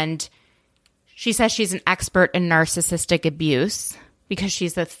 And she says she's an expert in narcissistic abuse because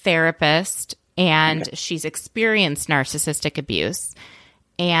she's a therapist and she's experienced narcissistic abuse.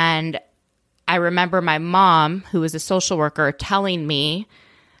 And I remember my mom, who was a social worker, telling me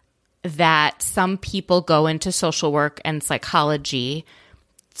that some people go into social work and psychology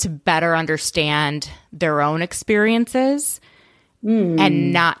to better understand their own experiences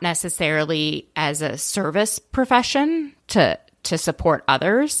and not necessarily as a service profession to support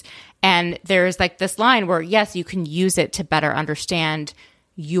others. And there's like this line where, yes, you can use it to better understand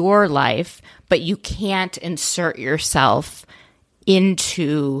your life, but you can't insert yourself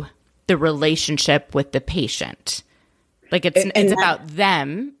into the relationship with the patient. Like it's about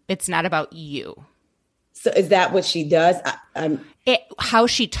them. It's not about you. So is that what she does? How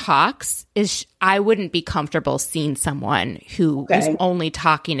she talks is, I wouldn't be comfortable seeing someone who is only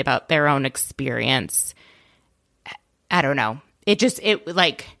talking about their own experience. I don't know. It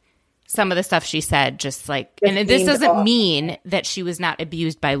like some of the stuff she said, just like, and this doesn't mean that she was not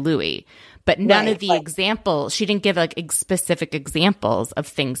abused by Louis, but none of the examples, she didn't give like specific examples of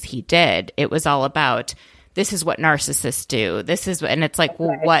things he did. It was all about, this is what narcissists do. This is, and it's like,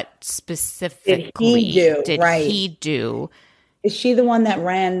 well, what specifically did he do? Is she the one that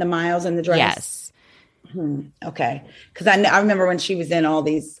ran the miles in the dress? Yes. Okay. Because I remember when she was in all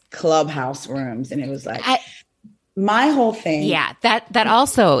these clubhouse rooms, and it was like, my whole thing. Yeah, that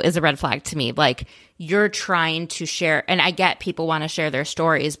also is a red flag to me. Like, you're trying to share, and I get people want to share their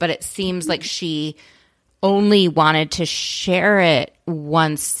stories, but it seems like she only wanted to share it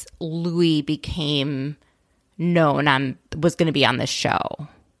once Louis became known was going to be on this show.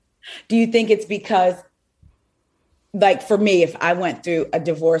 Do you think it's because, like, for me, if I went through a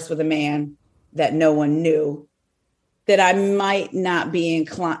divorce with a man that no one knew, that I might not be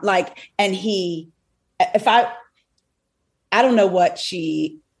inclined, like, and I don't know what's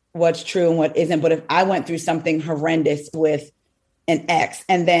true and what isn't, but if I went through something horrendous with an ex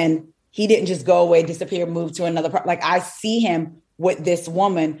and then he didn't just go away, disappear, move to another part, like, I see him with this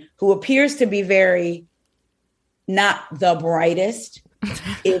woman who appears to be very not the brightest.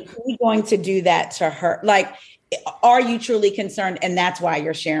 Is he going to do that to her? Like, are you truly concerned? And that's why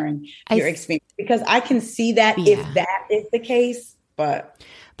you're sharing your experience, because I can see that if that is the case, but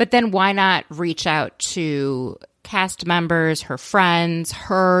then why not reach out to cast members, her friends,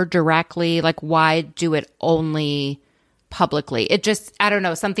 her directly? Like, why do it only publicly? It just, I don't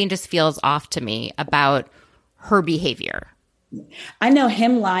know, something just feels off to me about her behavior. I know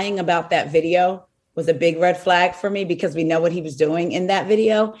him lying about that video was a big red flag for me, because we know what he was doing in that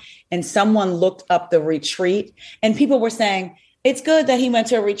video. And someone looked up the retreat and people were saying, it's good that he went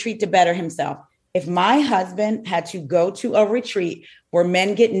to a retreat to better himself. If my husband had to go to a retreat where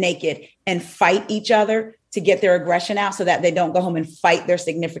men get naked and fight each other to get their aggression out so that they don't go home and fight their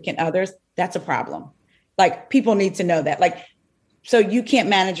significant others, that's a problem. Like, people need to know that. Like, so you can't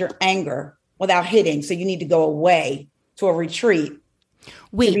manage your anger without hitting. So you need to go away to a retreat.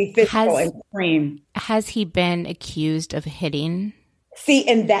 Wait, to be physical and scream. Has he been accused of hitting? See,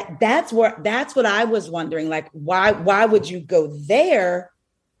 and that's what I was wondering. Like, why would you go there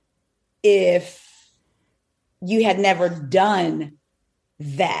if you had never done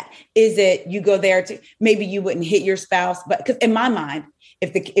that? Is it you go there to, maybe you wouldn't hit your spouse, but because in my mind,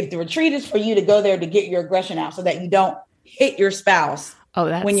 if the retreat is for you to go there to get your aggression out so that you don't hit your spouse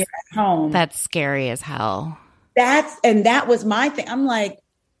when you're at home, that's scary as hell. That was my thing. I'm like,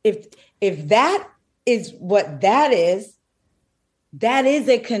 if that is what that is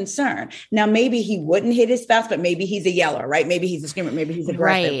a concern. Now, maybe he wouldn't hit his spouse, but maybe he's a yeller, right? Maybe he's a screamer. Maybe he's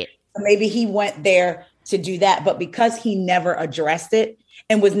aggressive. Right. So maybe he went there to do that. But because he never addressed it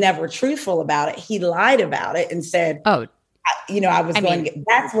and was never truthful about it, he lied about it and said, I was going to get,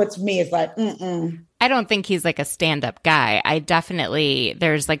 that's what's me is like, I don't think he's like a stand-up guy.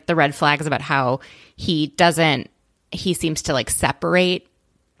 There's like the red flags about how he seems to like separate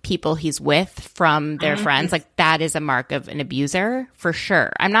people he's with from their friends. Like, that is a mark of an abuser for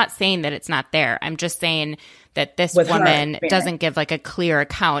sure. I'm not saying that it's not there. I'm just saying that this woman doesn't give like a clear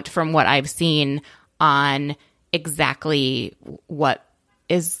account from what I've seen on exactly what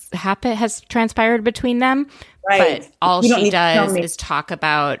has transpired between them. Right. But all she does is talk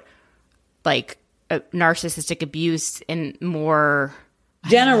about like narcissistic abuse in more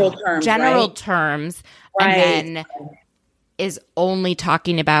general terms. Right. And then is only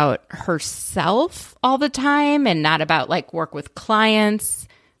talking about herself all the time and not about like work with clients.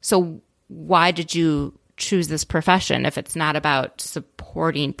 So why did you choose this profession if it's not about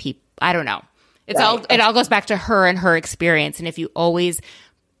supporting people? I don't know. It all goes back to her and her experience. And if you always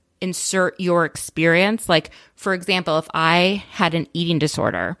insert your experience, like, for example, if I had an eating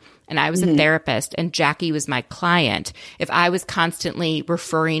disorder and I was a therapist and Jackie was my client, if I was constantly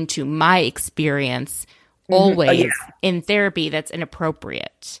referring to my experience always in therapy, that's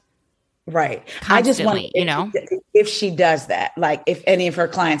inappropriate. Right. Constantly, I just want, if she does that, like if any of her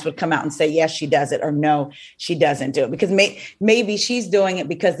clients would come out and say, yes, she does it, or no, she doesn't do it, because maybe she's doing it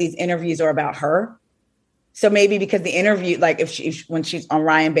because these interviews are about her. So maybe because the interview, like when she's on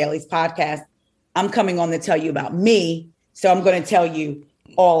Ryan Bailey's podcast, I'm coming on to tell you about me. So I'm going to tell you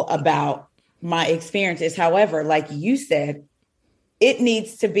all about my experiences. However, like you said, it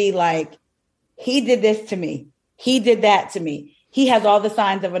needs to be like, he did this to me. He did that to me. He has all the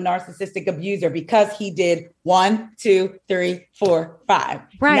signs of a narcissistic abuser because he did 1, 2, 3, 4, 5.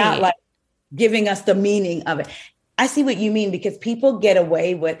 Right. Not like giving us the meaning of it. I see what you mean, because people get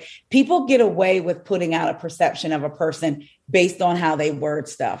away with putting out a perception of a person based on how they word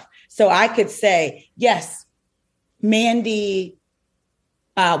stuff. So I could say, yes, Mandy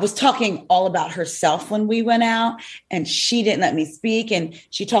was talking all about herself when we went out, and she didn't let me speak. And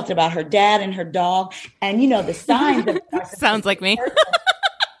she talked about her dad and her dog. And, the signs of sounds like me.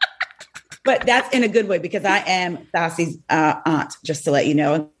 But that's in a good way, because I am Stassi's aunt, just to let you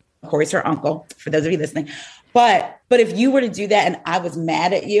know. And Corey's her uncle, for those of you listening. But if you were to do that and I was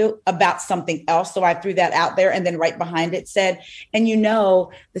mad at you about something else, so I threw that out there, and then right behind it said, and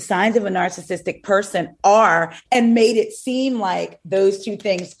the signs of a narcissistic person are, and made it seem like those two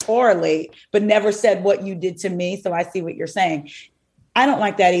things correlate, but never said what you did to me. So I see what you're saying. I don't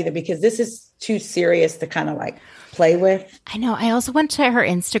like that either, because this is too serious to kind of like play with. I know. I also went to her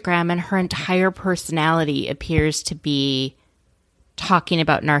Instagram, and her entire personality appears to be talking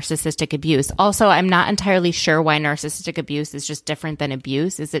about narcissistic abuse. Also, I'm not entirely sure why narcissistic abuse is just different than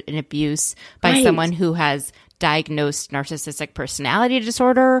abuse. Is it an abuse by someone who has diagnosed narcissistic personality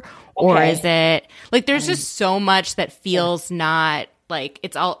disorder? Or is it like, there's just so much that feels not like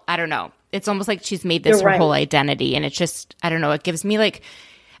it's all, I don't know. It's almost like she's made this her whole identity. And it's just, I don't know. It gives me like,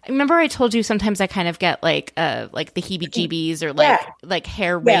 remember I told you sometimes I kind of get like the heebie-jeebies or like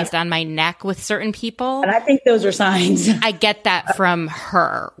hair raised on my neck with certain people. And I think those are signs. I get that from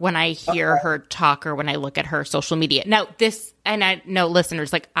her when I hear her talk or when I look at her social media. Now and I know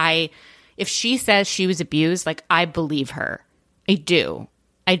listeners, like if she says she was abused, like I believe her. I do.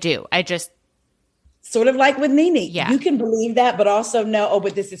 I just sort of like with Nene. Yeah. You can believe that, but also know,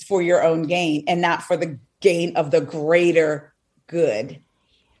 but this is for your own gain and not for the gain of the greater good.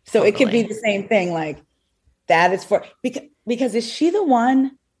 So It could be the same thing. Like that is for, because is she the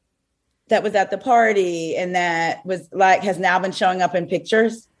one that was at the party and that was like, has now been showing up in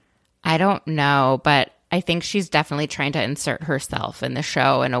pictures? I don't know, but I think she's definitely trying to insert herself in the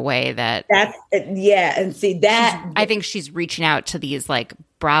show in a way that's and see that. I think she's reaching out to these like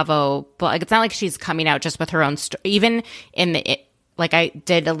Bravo, but like, it's not like she's coming out just with her own story. Even like I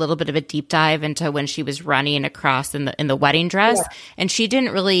did a little bit of a deep dive into when she was running across in the wedding dress, and she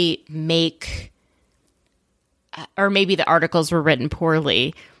didn't really make, or maybe the articles were written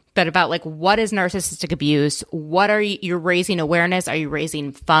poorly, but about like what is narcissistic abuse? What are you're raising awareness? Are you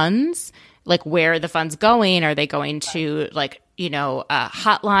raising funds? Like where are the funds going? Are they going to like, a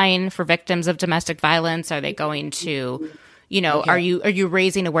hotline for victims of domestic violence? Are they going to, are you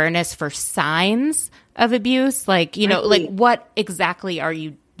raising awareness for signs of abuse? Like, like what exactly are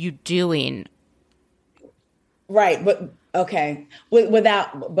you doing? Right. But okay.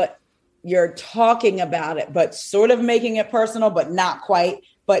 But you're talking about it, but sort of making it personal, but not quite,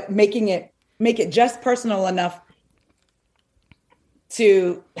 but make it just personal enough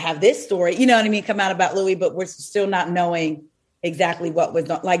to have this story, you know what I mean, come out about Louis, but we're still not knowing exactly what was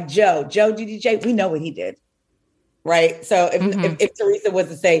done. Like Joe DDJ, we know what he did, right? So if Teresa was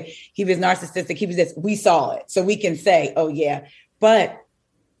to say he was narcissistic, he was this, we saw it. So we can say, oh yeah, but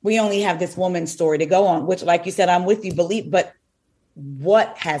we only have this woman's story to go on, which like you said, I'm with you, but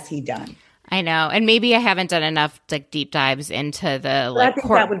what has he done? I know. And maybe I haven't done enough like deep dives into the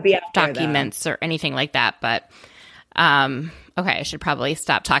court documents or anything like that, but okay, I should probably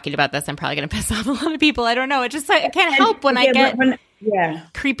stop talking about this. I'm probably going to piss off a lot of people. I don't know. It just I can't help when I get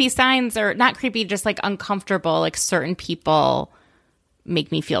creepy signs, or not creepy, just like uncomfortable. Like certain people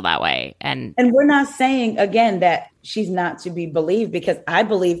make me feel that way. And we're not saying again that she's not to be believed, because I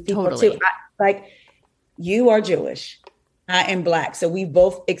believe people too. Like you are Jewish, I am Black, so we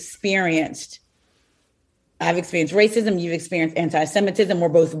both experienced. I've experienced racism. You've experienced anti-Semitism. We're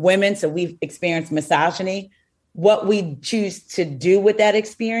both women, so we've experienced misogyny. What we choose to do with that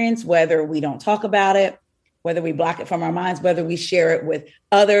experience, whether we don't talk about it, whether we block it from our minds, whether we share it with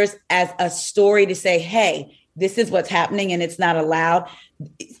others as a story to say, hey, this is what's happening and it's not allowed.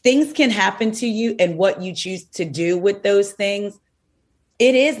 Things can happen to you, and what you choose to do with those things,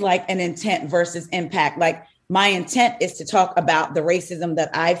 it is like an intent versus impact. Like my intent is to talk about the racism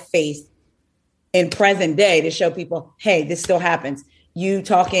that I've faced in present day to show people, hey, this still happens. You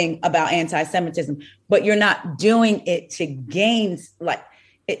talking about anti-Semitism, but you're not doing it to gain, like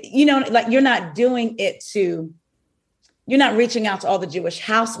you're not doing it to, you're not reaching out to all the Jewish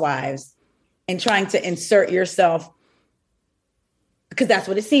housewives and trying to insert yourself, because that's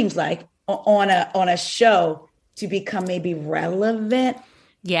what it seems like on a show to become maybe relevant.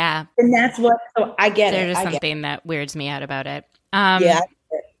 Yeah. And that's what, so I get There's it. There's something that weirds me out about it. Yeah.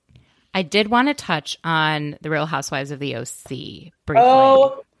 I did want to touch on the Real Housewives of the OC briefly.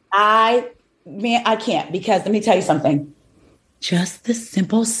 Oh, I can't, because let me tell you something. Just the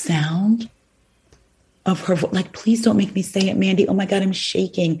simple sound of her, like, please don't make me say it, Mandy. Oh my God, I'm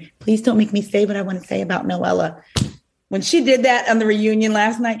shaking. Please don't make me say what I want to say about Noella. When she did that on the reunion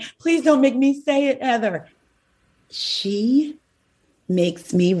last night, please don't make me say it, Heather. She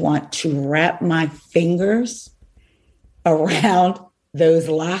makes me want to wrap my fingers around those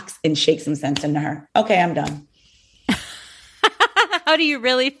locks and shake some sense into her. Okay, I'm done. How do you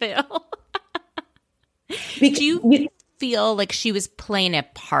really feel? Do you feel like she was playing a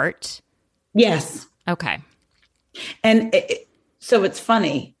part? Yes. Okay. And so it's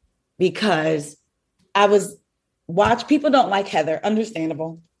funny because people don't like Heather.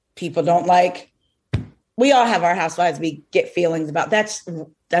 Understandable. People don't like, we all have our housewives we get feelings about. That's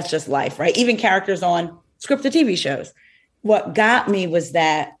just life, right? Even characters on scripted TV shows. What got me was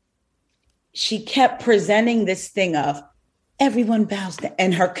that she kept presenting this thing of everyone bows down,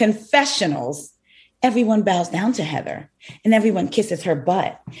 and her confessionals, everyone bows down to Heather and everyone kisses her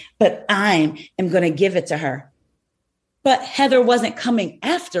butt, but I am going to give it to her. But Heather wasn't coming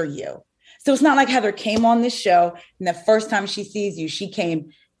after you. So it's not like Heather came on this show and the first time she sees you, she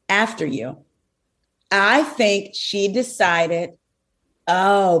came after you. I think she decided,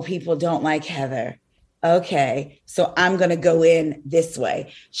 oh, people don't like Heather. okay, so I'm going to go in this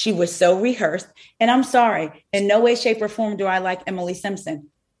way. She was so rehearsed. And I'm sorry, in no way, shape, or form do I like Emily Simpson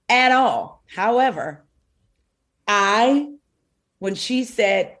at all. However, when she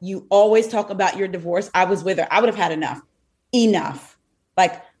said, you always talk about your divorce, I was with her. I would have had enough,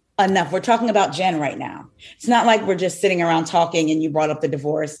 like enough. We're talking about Jen right now. It's not like we're just sitting around talking and you brought up the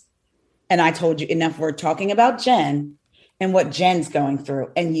divorce and I told you enough. We're talking about Jen and what Jen's going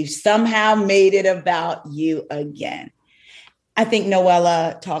through. And you somehow made it about you again. I think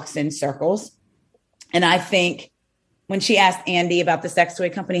Noella talks in circles. And I think when she asked Andy about the sex toy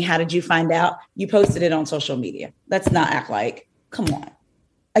company, how did you find out? You posted it on social media. Let's not act like, come on.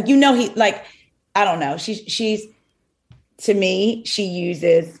 Like, I don't know. She's, to me, she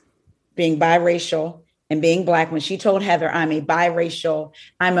uses being biracial and being Black. When she told Heather, I'm a bisexual,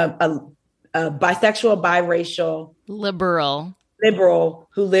 biracial, liberal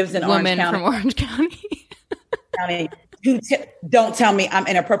who lives in Orange County. From Orange County. Don't tell me I'm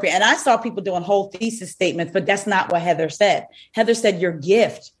inappropriate. And I saw people doing whole thesis statements, but that's not what Heather said. Heather said your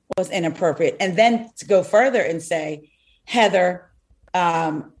gift was inappropriate. And then to go further and say, Heather,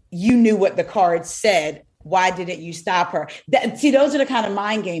 you knew what the card said. Why didn't you stop her? Those are the kind of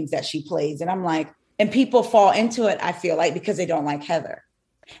mind games that she plays. And I'm like, and people fall into it, I feel like, because they don't like Heather.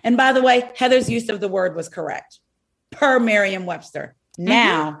 And by the way, Heather's use of the word was correct per Merriam-Webster.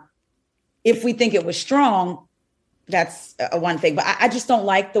 Now, if we think it was strong, that's one thing. But I just don't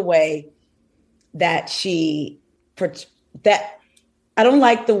like the way that I don't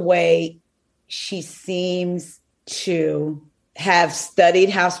like the way she seems to have studied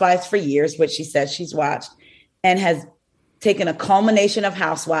Housewives for years, which she says she's watched, and has taken a culmination of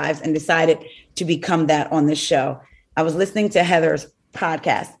Housewives and decided to become that on this show. I was listening to Heather's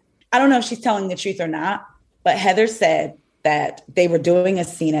podcast. I don't know if she's telling the truth or not, but Heather said that they were doing a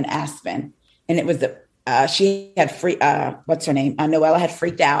scene in Aspen, and it was she had what's her name? Noella had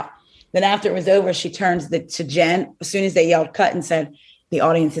freaked out. Then after it was over, she turns to Jen as soon as they yelled cut and said, the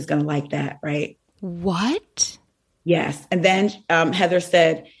audience is going to like that, right? What? Yes. And then Heather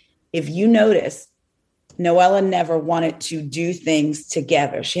said, if you notice, Noella never wanted to do things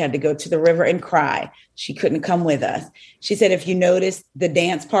together. She had to go to the river and cry. She couldn't come with us. She said, if you notice the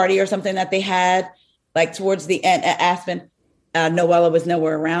dance party or something that they had, like towards the end at Aspen, Noella was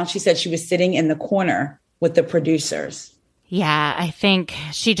nowhere around. She said she was sitting in the corner with the producers. Yeah, I think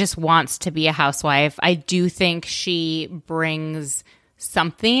she just wants to be a housewife. I do think she brings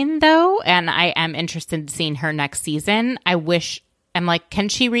something, though, and I am interested in seeing her next season. I'm like, can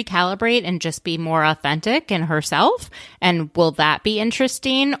she recalibrate and just be more authentic in herself? And will that be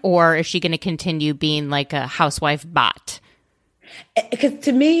interesting? Or is she going to continue being like a housewife bot? Because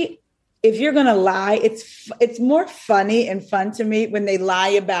to me, if you're going to lie, it's more funny and fun to me when they lie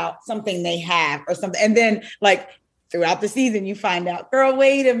about something they have or something. And then like throughout the season, you find out, girl,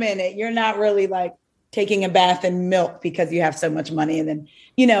 wait a minute, you're not really like taking a bath in milk because you have so much money. And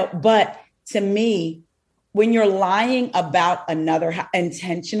then, but to me, when you're lying about another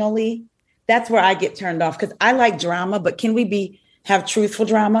intentionally, that's where I get turned off, because I like drama, but can we have truthful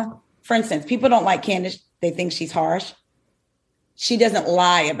drama? For instance, people don't like Candace. They think she's harsh. She doesn't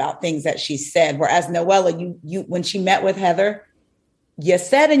lie about things that she said. Whereas Noella, you when she met with Heather, you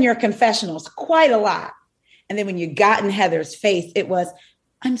said in your confessionals quite a lot. And then when you got in Heather's face, it was,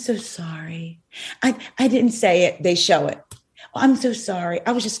 I'm so sorry. I didn't say it. They show it. Well, I'm so sorry.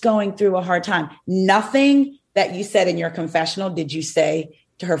 I was just going through a hard time. Nothing that you said in your confessional did you say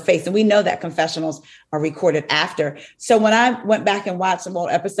to her face. And we know that confessionals are recorded after. So when I went back and watched some old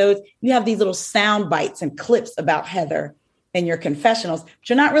episodes, you have these little sound bites and clips about Heather in your confessionals, but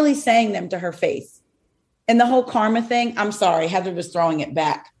you're not really saying them to her face. And the whole karma thing, I'm sorry, Heather was throwing it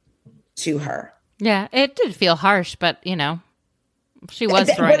back to her. Yeah, it did feel harsh, but, she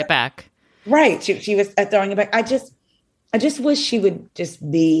was throwing it back. Right. She was throwing it back. I just wish she would just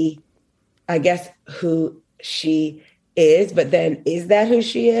be, I guess, who she is. But then is that who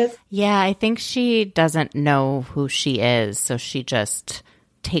she is? Yeah, I think she doesn't know who she is. So she just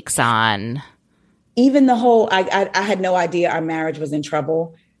takes on. Even the whole, I had no idea our marriage was in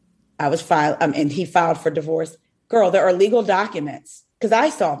trouble. I was filed, and he filed for divorce. Girl, there are legal documents, because I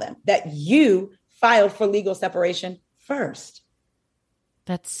saw them, that you filed for legal separation first.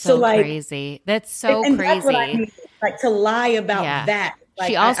 That's so crazy. That's so crazy. That's what I mean. Like, to lie about that. Like,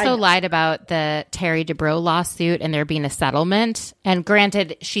 she also lied about the Terry Dubrow lawsuit and there being a settlement. And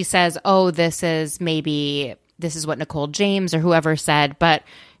granted, she says, this is what Nicole James or whoever said. But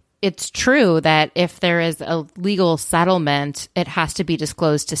it's true that if there is a legal settlement, it has to be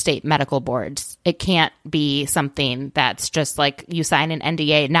disclosed to state medical boards. It can't be something that's just like you sign an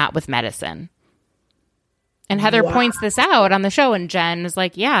NDA, not with medicine. And Heather points this out on the show, and Jen is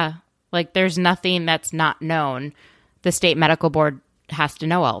like, yeah, like there's nothing that's not known. The state medical board has to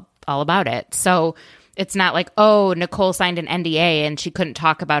know all about it. So it's not like, oh, Nicole signed an NDA and she couldn't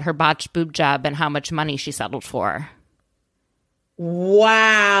talk about her botched boob job and how much money she settled for.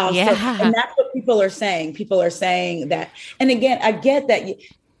 Wow. Yeah. So, and that's what people are saying. People are saying that. And again, I get that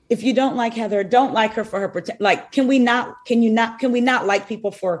if you don't like Heather, don't like her for her like, can we not like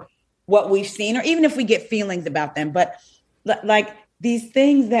people for what we've seen, or even if we get feelings about them? But like these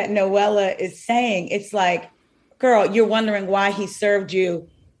things that Noella is saying, it's like, girl, you're wondering why he served you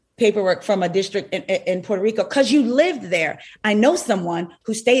paperwork from a district in Puerto Rico because you lived there. I know someone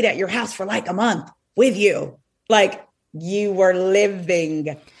who stayed at your house for like a month with you. Like, you were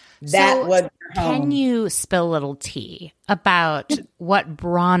living. That was your home. Can you spill a little tea about what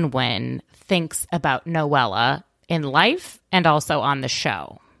Bronwyn thinks about Noella in life and also on the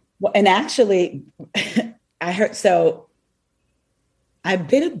show? Well, and actually, I heard, so I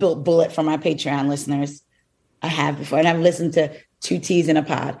bit a bullet for my Patreon listeners. I have before, and I've listened to 2 T's in a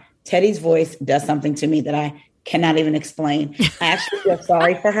Pod. Teddy's voice does something to me that I cannot even explain. I actually feel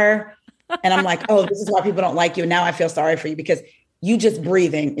sorry for her. And I'm like, oh, this is why people don't like you. And now I feel sorry for you because you just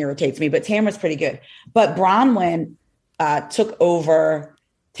breathing irritates me. But Tamara's pretty good. But Bronwyn took over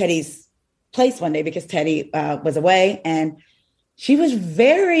Teddy's place one day because Teddy was away. And she was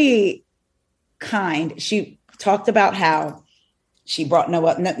very kind. She talked about how she brought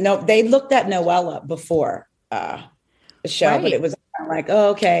Noella. No, they looked at Noella before the show, right. But it was like, oh,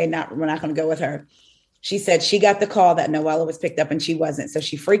 okay, we're not going to go with her. She said she got the call that Noella was picked up and she wasn't. So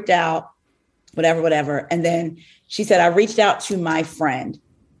she freaked out, whatever. And then she said, I reached out to my friend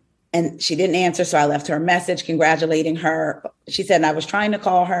and she didn't answer. So I left her a message congratulating her. She said, and I was trying to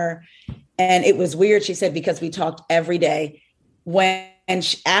call her and it was weird. She said, because we talked every day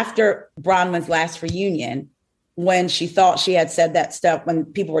after Bronwyn's last reunion, when she thought she had said that stuff, when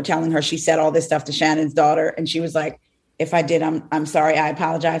people were telling her she said all this stuff to Shannon's daughter. And she was like, if I did, I'm sorry. I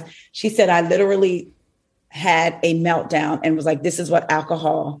apologize. She said, I literally had a meltdown and was like, this is what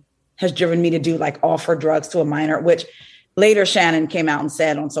alcohol has driven me to do, like offer drugs to a minor, which later Shannon came out and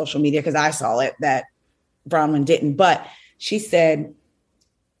said on social media, because I saw it, that Bronwyn didn't. But she said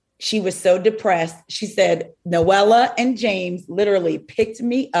she was so depressed. She said Noella and James literally picked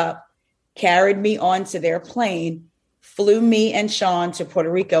me up, carried me onto their plane, flew me and Sean to Puerto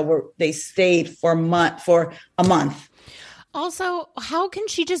Rico, where they stayed for a month. Also, how can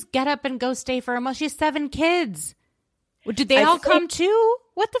she just get up and go stay for a month? She has 7 kids. Did they all come too?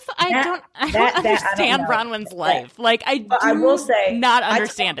 What the fuck? I don't understand Bronwyn's life. Like, I will say, not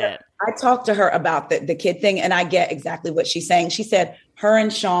understand it. I talked to her about the kid thing, and I get exactly what she's saying. She said her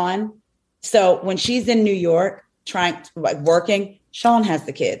and Sean. So when she's in New York working, Sean has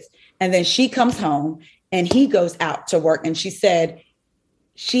the kids, and then she comes home and he goes out to work. And she said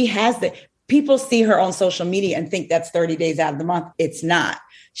she has people see her on social media and think that's 30 days out of the month. It's not.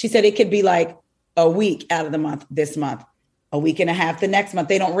 She said it could be like a week out of the month this month, a week and a half the next month.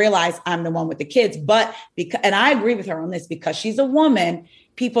 They don't realize I'm the one with the kids. But and I agree with her on this, because she's a woman.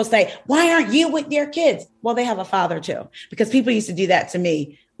 People say, why aren't you with your kids? Well, they have a father too, because people used to do that to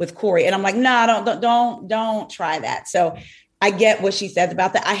me with Corey. And I'm like, no, don't try that. So I get what she says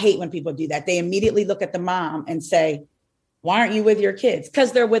about that. I hate when people do that. They immediately look at the mom and say, why aren't you with your kids?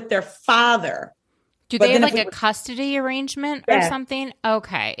 Because they're with their father. Do they have like a custody arrangement or something?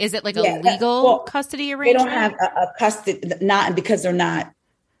 Okay. Is it like a legal custody arrangement? They don't have a custody, because they're not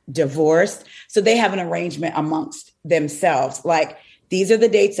divorced. So they have an arrangement amongst themselves. Like, these are the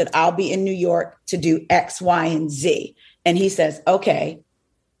dates that I'll be in New York to do X, Y, and Z. And he says, okay,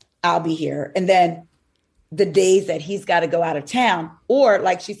 I'll be here. And then the days that he's got to go out of town, or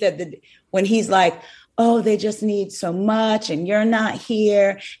like she said, when he's like, oh, they just need so much and you're not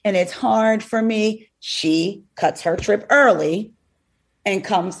here and it's hard for me, she cuts her trip early and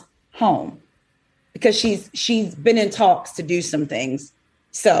comes home, because she's been in talks to do some things.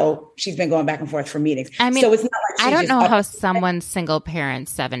 So she's been going back and forth for meetings. I mean, so it's not like I don't know how someone's single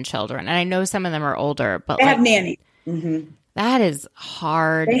parents 7 children. And I know some of them are older, but they have nannies. Mm-hmm. That is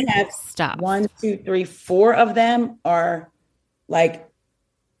hard stuff. 1, 2, 3, 4 of them are like,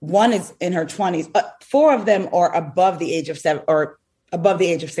 one is in her 20s. 4 of them are above the age of 7 or above the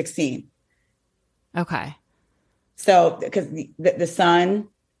age of 16. Okay. So, because the son,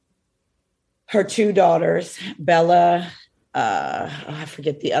 her 2 daughters, Bella, I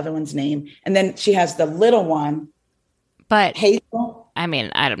forget the other one's name. And then she has the little one. But Hazel. I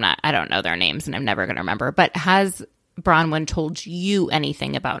mean, I don't know their names and I'm never going to remember. But has Bronwyn told you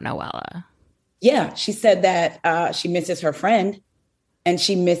anything about Noella? Yeah. She said that she misses her friend. and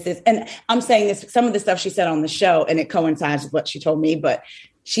she misses, and I'm saying this, some of the stuff she said on the show, and it coincides with what she told me, but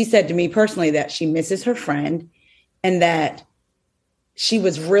she said to me personally that she misses her friend and that she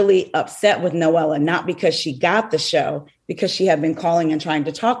was really upset with Noella, not because she got the show, because she had been calling and trying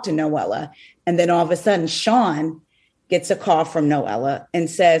to talk to Noella. And then all of a sudden, Sean gets a call from Noella and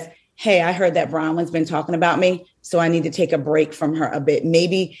says, hey, I heard that Bronwyn's been talking about me, so I need to take a break from her a bit.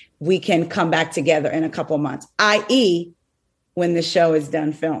 Maybe we can come back together in a couple of months, i.e., when the show is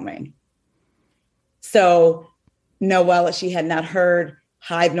done filming. So Noella, she had not heard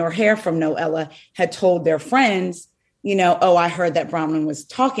hide nor hair from Noella, had told their friends, you know, oh, I heard that Bronwyn was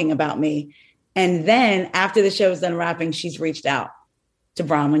talking about me. And then after the show was done wrapping, she's reached out to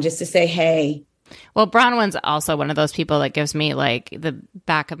Bronwyn just to say, hey. Well, Bronwyn's also one of those people that gives me like the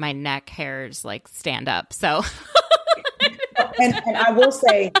back of my neck hairs like stand up. So and I will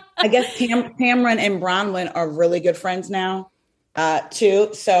say, I guess Tamron and Bronwyn are really good friends now, too.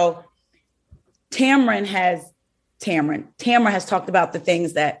 So Tamra has talked about the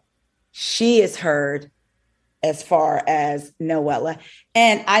things that she has heard as far as Noella.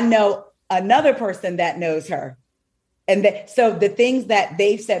 And I know another person that knows her. And so the things that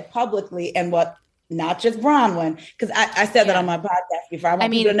they've said publicly and what, not just Bronwyn, because I said that on my podcast before. I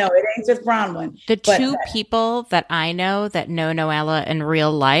want people to know it ain't just Bronwyn. The two people that I know that know Noella in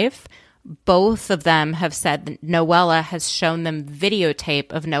real life, both of them have said that Noella has shown them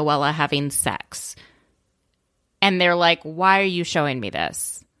videotape of Noella having sex. And they're like, why are you showing me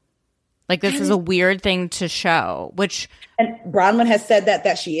this? Like, this is a weird thing to show, which... And Bronwyn has said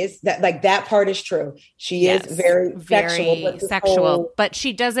that she is, that like that part is true. She is very sexual, but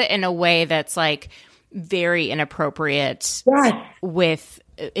she does it in a way that's like very inappropriate with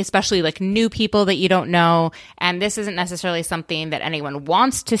especially like new people that you don't know. And this isn't necessarily something that anyone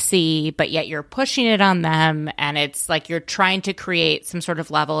wants to see, but yet you're pushing it on them. And it's like you're trying to create some sort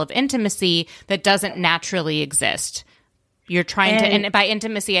of level of intimacy that doesn't naturally exist. You're trying to, and by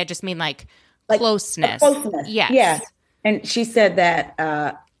intimacy, I just mean like closeness. Closeness. Yes. Yeah. And she said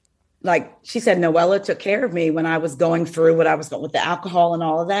that, she said, Noella took care of me when I was going through what I was going with the alcohol and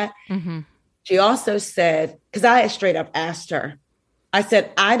all of that. Mm-hmm. She also said, because I straight up asked her, I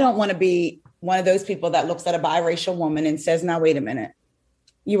said, I don't want to be one of those people that looks at a biracial woman and says, now, wait a minute.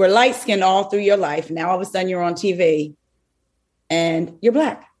 You were light skinned all through your life. Now, all of a sudden you're on TV and you're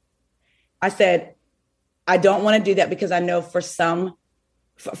Black. I said, I don't want to do that because I know for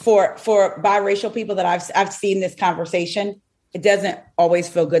biracial people that I've seen this conversation, it doesn't always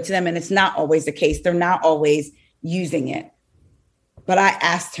feel good to them. And it's not always the case. They're not always using it. But I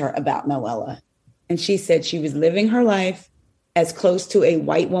asked her about Noella, and she said she was living her life as close to a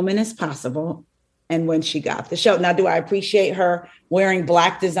white woman as possible. And when she got the show, now, do I appreciate her wearing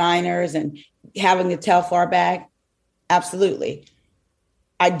Black designers and having the Telfar bag? Absolutely.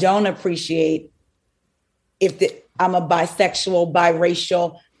 I don't appreciate I'm a bisexual,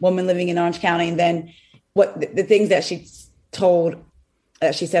 biracial woman living in Orange County. And then what the things that she told,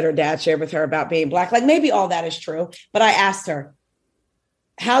 that she said her dad shared with her about being Black, like maybe all that is true. But I asked her,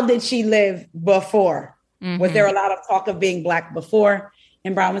 how did she live before? Mm-hmm. Was there a lot of talk of being Black before?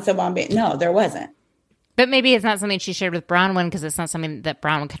 And Bronwyn said, no, there wasn't. But maybe it's not something she shared with Bronwyn because it's not something that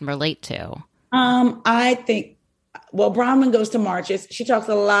Bronwyn can relate to. I think, Bronwyn goes to marches. She talks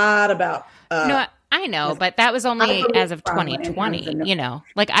a lot about... no, I know, but that was only as of 2020, you know.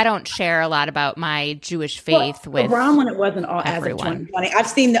 Like, I don't share a lot about my Jewish faith with Bronwyn, it wasn't all everyone. As of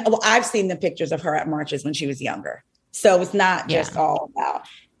 2020. I've seen the pictures of her at marches when she was younger. So it's not just all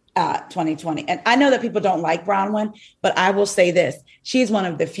about 2020. And I know that people don't like Bronwyn, but I will say this. She's one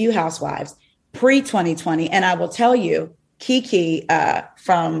of the few housewives pre-2020. And I will tell you, Kiki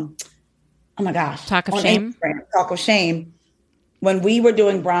from, oh my gosh. Talk of Shame. Instagram, Talk of Shame. When we were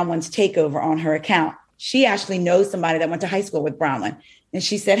doing Bronwyn's takeover on her account, she actually knows somebody that went to high school with Bronwyn. And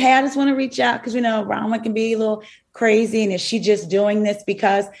she said, hey, I just want to reach out because, Bronwyn can be a little crazy. And is she just doing this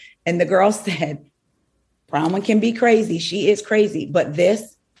because? And the girl said, Bronwyn can be crazy. She is crazy. But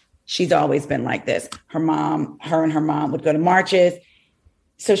she's always been like this. Her and her mom would go to marches.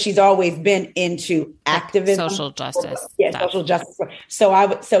 So she's always been into activism. Social justice. Yeah, social justice.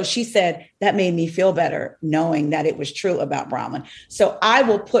 So she said, that made me feel better knowing that it was true about Bronwyn. So I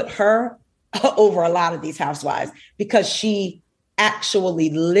will put her over a lot of these housewives because she actually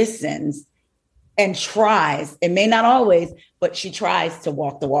listens and tries. It may not always, but she tries to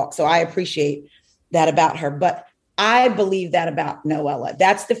walk the walk. So I appreciate that about her. But I believe that about Noella.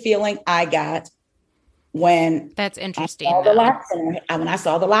 That's the feeling I got when that's interesting. When I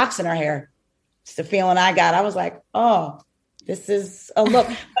saw the locks in her hair. It's the feeling I got. I was like, oh, this is a look.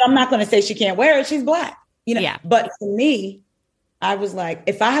 But I'm not going to say she can't wear it. She's Black, Yeah. But for me, I was like,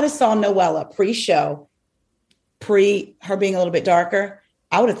 if I had saw Noella pre-show, pre her being a little bit darker,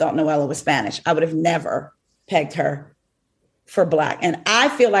 I would have thought Noella was Spanish. I would have never pegged her for Black. And I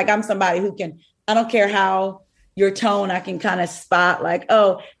feel like I'm somebody who can, I don't care how your tone, I can kind of spot like,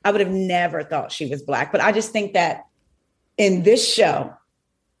 oh, I would have never thought she was Black. But I just think that in this show,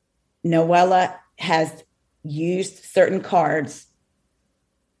 Noella has used certain cards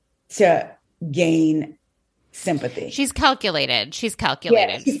to gain sympathy. She's calculated. She's Yeah,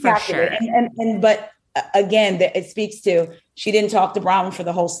 calculated she's for calculated. sure. But again, it speaks to, she didn't talk to Brahma for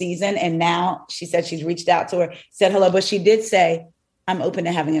the whole season. And now she said she's reached out to her, said hello. But she did say, I'm open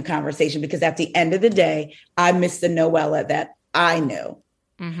to having a conversation because at the end of the day, I miss the Noella that I knew.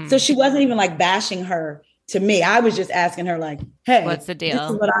 Mm-hmm. So she wasn't even like bashing her to me. I was just asking her like, hey, what's the deal?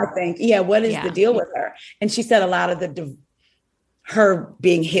 This is what I think. Yeah. What is the deal with her? And she said a lot of her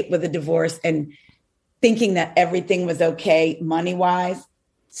being hit with a divorce and thinking that everything was okay money-wise.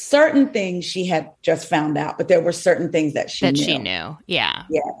 Certain things she had just found out, but there were certain things that she knew. Yeah.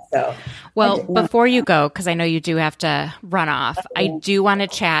 Yeah. So, well, before you go, because I know you do have to run off, I do want to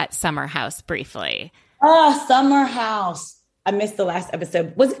chat Summer House briefly. Oh, Summer House. I missed the last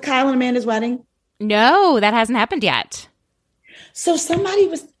episode. Was it Kyle and Amanda's wedding? No, that hasn't happened yet. So somebody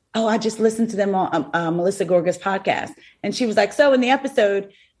was, I just listened to them on Melissa Gorga's podcast. And she was like, so in the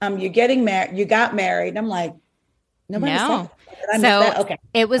episode, you're getting married, you got married. And I'm like, nobody said that. Okay.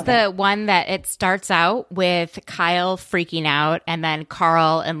 It was the one that it starts out with Kyle freaking out and then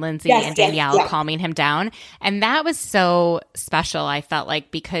Carl and Lindsay and Danielle calming him down. And that was so special, I felt like,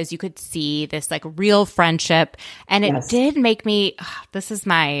 because you could see this like real friendship. And it did make me, this is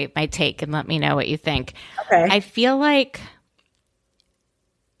my take, and let me know what you think. Okay. I feel like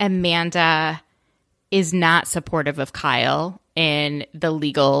Amanda is not supportive of Kyle in the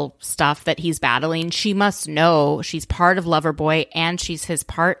legal stuff that he's battling. She must know, she's part of Loverboy and she's his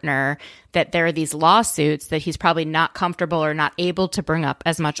partner, that there are these lawsuits that he's probably not comfortable or not able to bring up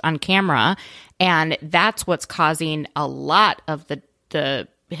as much on camera. And that's what's causing a lot of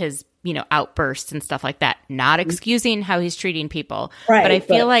his outbursts and stuff like that. Not excusing how he's treating people. Right, but I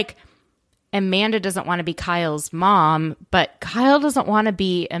feel like Amanda doesn't want to be Kyle's mom, but Kyle doesn't want to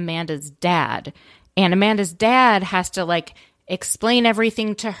be Amanda's dad. And Amanda's dad has to like explain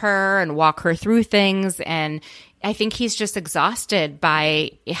everything to her and walk her through things. And I think he's just exhausted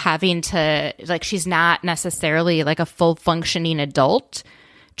by having to, like, she's not necessarily like a full functioning adult.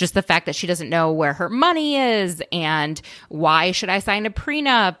 Just the fact that she doesn't know where her money is and why should I sign a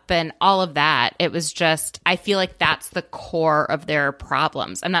prenup and all of that. It was just, I feel like that's the core of their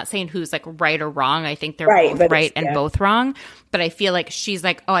problems. I'm not saying who's like right or wrong. I think they're both right and both wrong. But I feel like she's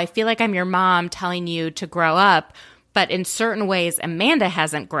like, I feel like I'm your mom telling you to grow up. But in certain ways, Amanda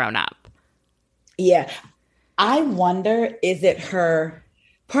hasn't grown up. Yeah. I wonder, is it her?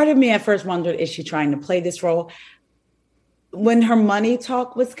 Part of me at first wondered, is she trying to play this role? When her money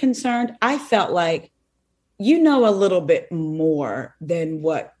talk was concerned, I felt like, a little bit more than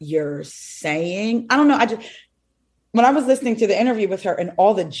what you're saying. I don't know. When I was listening to the interview with her and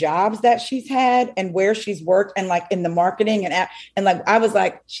all the jobs that she's had and where she's worked and like in the marketing and like, I was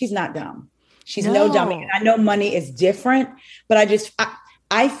like, she's not dumb. She's no dummy. And I know money is different, but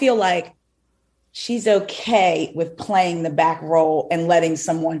I feel like she's okay with playing the back role and letting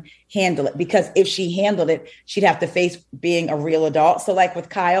someone handle it, because if she handled it, she'd have to face being a real adult. So like with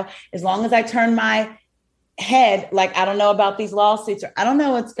Kyle, as long as I turn my head, like, I don't know about these lawsuits or I don't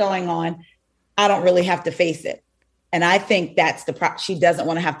know what's going on, I don't really have to face it. And I think that's she doesn't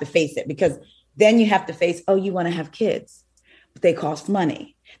want to have to face it, because then you have to face, you want to have kids, but they cost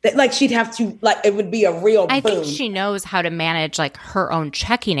money. That like she'd have to, like, it would be a real boom. I think she knows how to manage like her own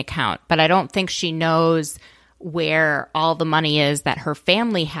checking account, but I don't think she knows where all the money is that her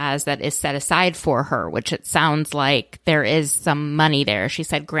family has that is set aside for her, which it sounds like there is some money there. She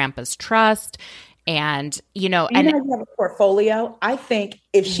said Grandpa's trust and, you have a portfolio. I think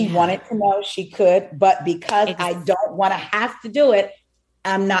if she wanted to know, she could, but because I don't want to have to do it,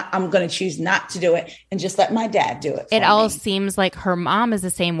 I'm going to choose not to do it and just let my dad do it. It all seems like her mom is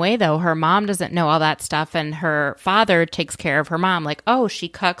the same way, though. Her mom doesn't know all that stuff, and her father takes care of her mom. Like, she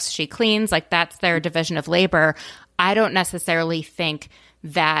cooks, she cleans. Like, that's their division of labor. I don't necessarily think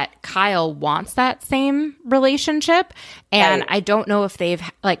that Kyle wants that same relationship. And I don't know if they've,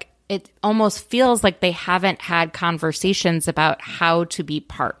 like, it almost feels like they haven't had conversations about how to be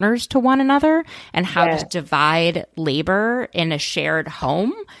partners to one another and how to divide labor in a shared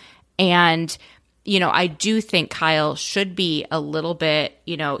home. And, I do think Kyle should be a little bit,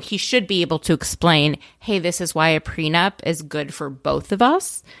 he should be able to explain, hey, this is why a prenup is good for both of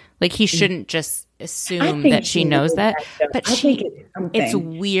us. Like, he shouldn't just assume that she knows that. But it's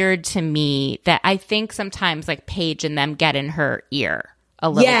something. weird to me that I think sometimes like Paige and them get in her ear a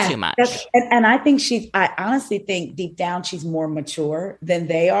little too much. And I think I honestly think deep down she's more mature than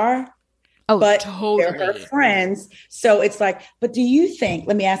they are. Oh, but totally. They're her friends. So it's like, but do you think,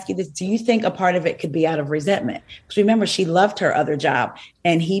 let me ask you this, do you think a part of it could be out of resentment? Because remember, she loved her other job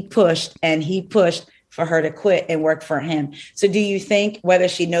and he pushed for her to quit and work for him. So do you think, whether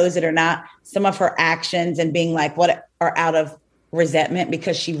she knows it or not, some of her actions and being like, what are out of resentment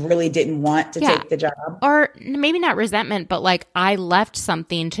because she really didn't want to take the job? Or maybe not resentment, but like, I left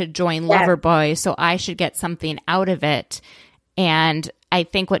something to join Loverboy, so I should get something out of it. And I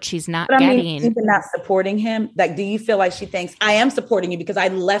think what she's not getting. Even not supporting him, like, do you feel like she thinks, I am supporting you because I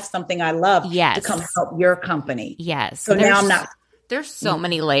left something I love to come help your company? Yes. So now I'm not. There's so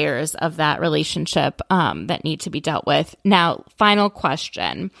many layers of that relationship that need to be dealt with. Now, final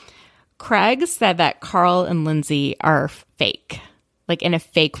question. Craig said that Carl and Lindsay are fake, like in a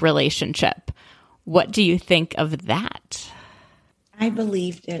fake relationship. What do you think of that? I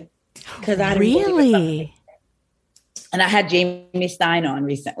believed it. Because I really. And I had Jamie Stein on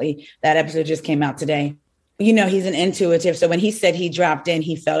recently. That episode just came out today. You know, he's an intuitive. So when he said he dropped in,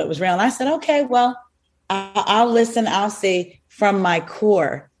 he felt it was real. And I said, okay, well, I'll listen. I'll see. From my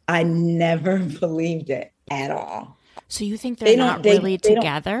core, I never believed it at all. So you think they're not really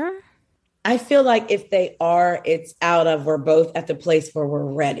together? I feel like if they are, it's out of, we're both at the place where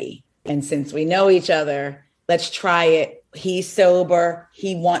we're ready. And since we know each other, let's try it. He's sober.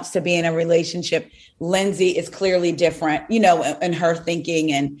 He wants to be in a relationship. Lindsay is clearly different, you know, in her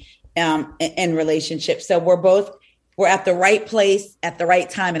thinking and in relationships. So we're at the right place at the right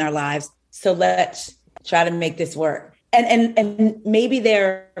time in our lives. So let's try to make this work. And maybe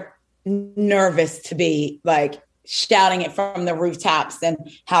they're nervous to be like shouting it from the rooftops and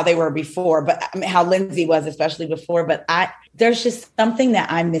how they were before, but I mean, how Lindsay was, especially before. But there's just something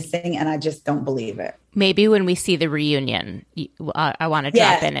that I'm missing and I just don't believe it. Maybe when we see the reunion, I want to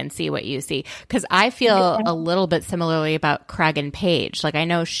drop in and see what you see. Because I feel a little bit similarly about Craig and Paige. Like, I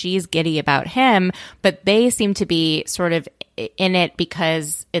know she's giddy about him, but they seem to be sort of in it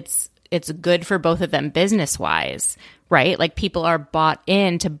because it's good for both of them business-wise, right? Like, people are bought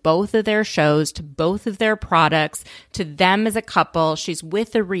into both of their shows, to both of their products, to them as a couple. She's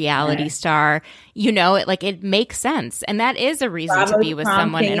with a reality star. You know, it makes sense. And that is a reason to be with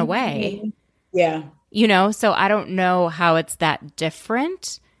someone in a way. Yeah. You know, so I don't know how it's that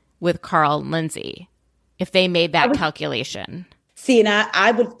different with Carl and Lindsay, if they made that calculation. See, and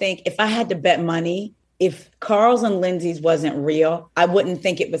I would think if I had to bet money, if Carl's and Lindsay's wasn't real, I wouldn't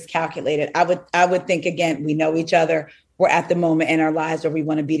think it was calculated. I would think, again, we know each other. We're at the moment in our lives where we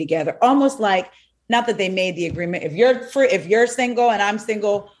want to be together. Almost like, not that they made the agreement. If you're single and I'm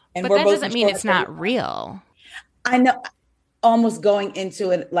single, and but we're that both doesn't mean it's not real. I know. Almost going into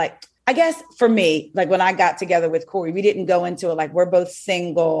it, like, I guess for me, like when I got together with Corey, we didn't go into it like we're both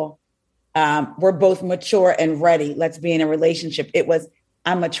single, we're both mature and ready. Let's be in a relationship. It was,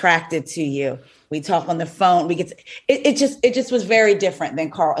 I'm attracted to you. We talk on the phone. We get it just was very different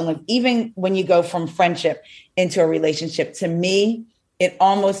than Carl. And like, even when you go from friendship into a relationship, to me, it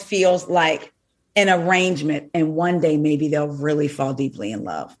almost feels like an arrangement. And one day maybe they'll really fall deeply in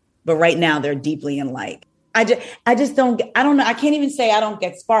love. But right now they're deeply in like. I just don't, I don't know. I can't even say I don't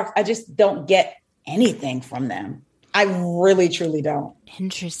get sparks. I just don't get anything from them. I really, truly don't.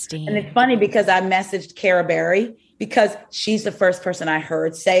 Interesting. And it's funny because I messaged Cara Berry because she's the first person I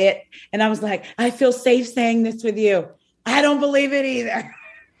heard say it. And I was like, I feel safe saying this with you. I don't believe it either.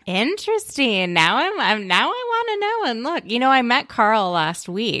 Interesting. Now I want to know. And look, you know, I met Carl last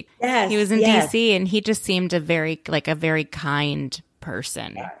week. Yes, he was in DC and he just seemed a very kind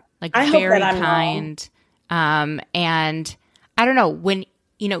person. Like, I very hope that kind. And I don't know, when,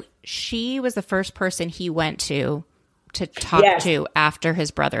 you know, she was the first person he went to talk to after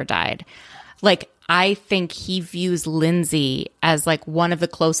his brother died. Like, I think he views Lindsay as like one of the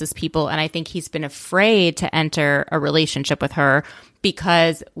closest people. And I think he's been afraid to enter a relationship with her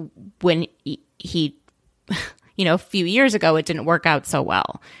because when he you know, a few years ago, it didn't work out so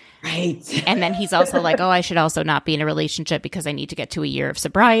well. Right. And then he's also like, oh, I should also not be in a relationship because I need to get to a year of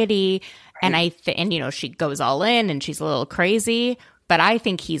sobriety. And and you know, she goes all in and she's a little crazy, but I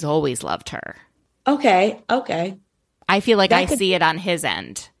think he's always loved her. Okay. I feel like I see it on his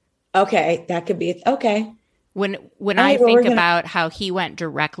end. Okay. That could be, okay. When I think about how he went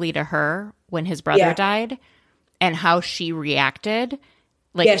directly to her when his brother died and how she reacted,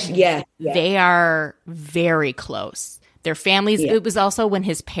 like, yes. they are very close. Their families. Yeah. It was also when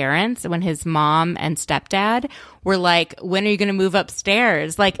his mom and stepdad were like, when are you going to move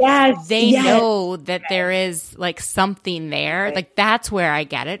upstairs? Like they know that there is like something there. Right. Like that's where I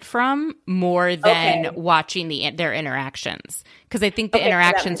get it from more than watching their interactions. Cause I think the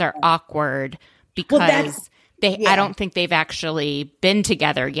interactions are awkward because I don't think they've actually been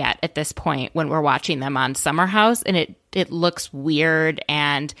together yet at this point when we're watching them on Summer House, and it looks weird,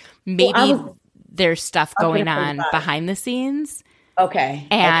 and maybe there's stuff going on behind the scenes. Okay.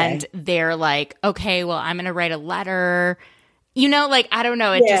 And they're like, okay, well, I'm going to write a letter. You know, like, I don't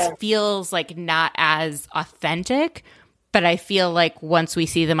know. It just feels like not as authentic, but I feel like once we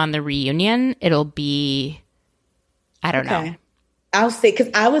see them on the reunion, it'll be, I don't know. I'll say, because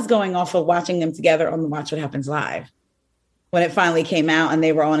I was going off of watching them together on the Watch What Happens Live. When it finally came out and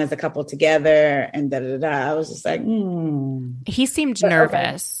they were on as a couple together and I was just like, He seemed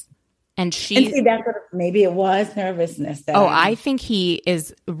nervous. And maybe it was nervousness. I think he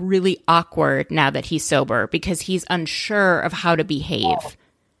is really awkward now that he's sober because he's unsure of how to behave.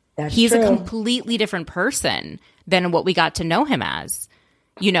 He's a completely different person than what we got to know him as,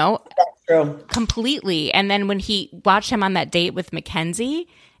 you know? That's true. Completely. And then when he watched him on that date with Mackenzie,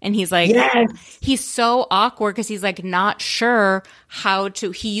 and he's like, he's so awkward because he's like not sure how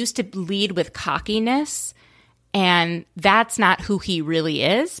to, he used to lead with cockiness. And that's not who he really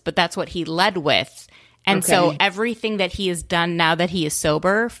is, but that's what he led with. And so everything that he has done now that he is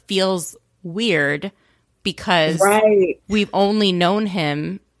sober feels weird because we've only known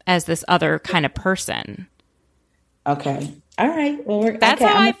him as this other kind of person. Okay. All right. Well, that's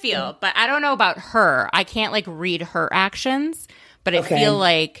how I feel. But I don't know about her. I can't like read her actions, but I feel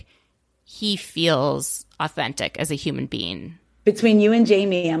like he feels authentic as a human being. Between you and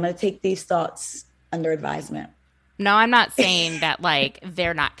Jamie, I'm going to take these thoughts under advisement. No, I'm not saying that like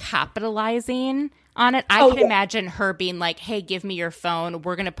they're not capitalizing on it. I can imagine her being like, hey, give me your phone.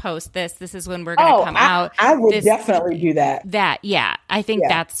 We're going to post this. This is when we're going to come out. I would definitely do that. I think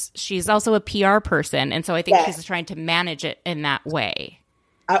she's also a PR person. And so I think she's trying to manage it in that way.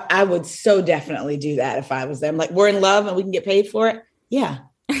 I would so definitely do that if I was them. Like, we're in love and we can get paid for it. Yeah.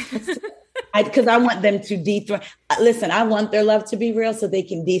 Because I want them to dethrone. Listen, I want their love to be real so they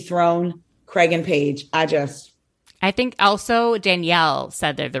can dethrone Craig and Paige. I think also Danielle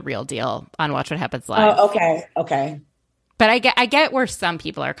said they're the real deal on Watch What Happens Live. Oh, okay. But I get where some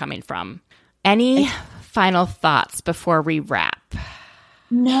people are coming from. Any final thoughts before we wrap?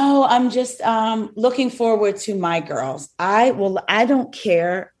 No, I'm just looking forward to my girls. I don't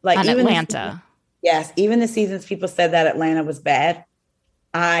care. Like on even Atlanta. Even the seasons people said that Atlanta was bad.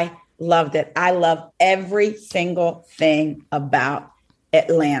 I loved it. I love every single thing about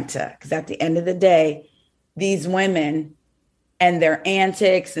Atlanta because at the end of the day, these women and their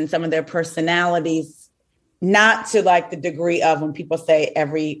antics and some of their personalities, not to like the degree of when people say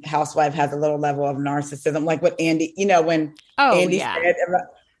every housewife has a little level of narcissism, like what Andy, when Andy said,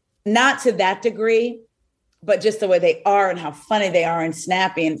 not to that degree, but just the way they are and how funny they are and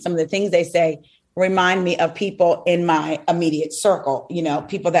snappy. And some of the things they say remind me of people in my immediate circle,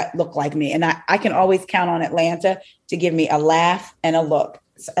 people that look like me. And I can always count on Atlanta to give me a laugh and a look.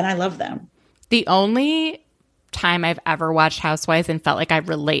 And I love them. The only time I've ever watched Housewives and felt like I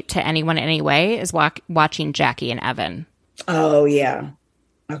relate to anyone anyway is watching Jackie and Evan. Oh, yeah.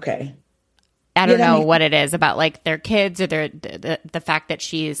 Okay. I don't know what it is about like their kids or the fact that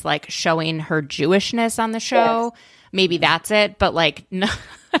she's like showing her Jewishness on the show. Yes. Maybe that's it. But like, no,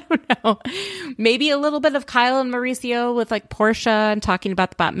 I don't know. Maybe a little bit of Kyle and Mauricio with like Portia and talking about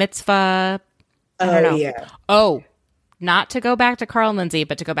the bat mitzvah. I don't know. Yeah. Oh, not to go back to Carl and Lindsay,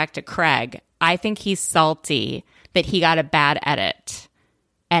 but to go back to Craig. I think he's salty that he got a bad edit.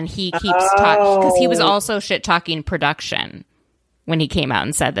 And he keeps talking because he was also shit talking production when he came out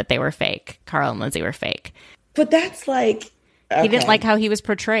and said that they were fake. Carl and Lindsay were fake. But that's like... He didn't like how he was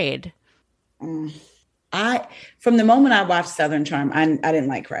portrayed. From the moment I watched Southern Charm, I didn't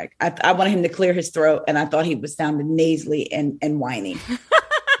like Craig. I wanted him to clear his throat, and I thought he was sounding nasally and whiny.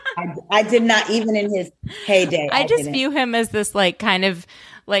 I did not, even in his heyday. I just view him as this like kind of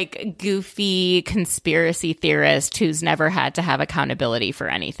like goofy conspiracy theorist who's never had to have accountability for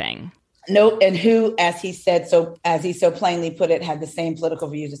anything. Nope. And who, as he so plainly put it, had the same political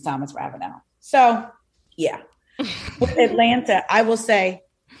views as Thomas Ravenel. So, yeah. With Atlanta, I will say,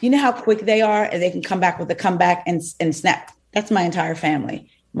 you know how quick they are and they can come back with a comeback and snap. That's my entire family.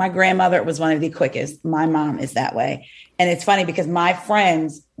 My grandmother was one of the quickest. My mom is that way. And it's funny because my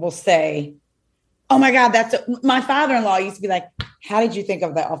friends will say, oh my God, my father-in-law used to be like, how did you think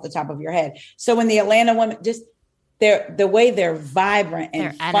of that off the top of your head? So when the Atlanta women the way they're vibrant and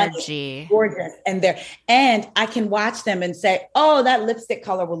their funny, energy, gorgeous, and I can watch them and say, oh, that lipstick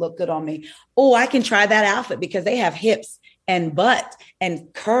color will look good on me. Oh, I can try that outfit because they have hips and butt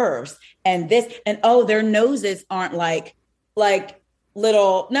and curves and this, and oh, their noses aren't like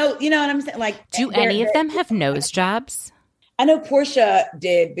little, no, you know what I'm saying? Like, do any of them have nose jobs? I know Portia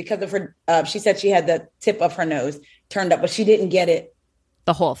did because of her, she said she had the tip of her nose turned up, but she didn't get it.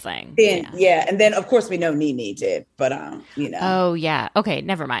 The whole thing. Then, yeah. And then, of course, we know Nene did, but, you know. Oh, yeah. Okay,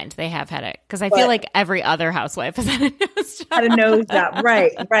 never mind. They have had it. Because I feel like every other housewife has had a nose job. Had a nose job.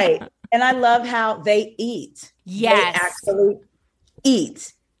 Right, right. And I love how they eat. Yes. They actually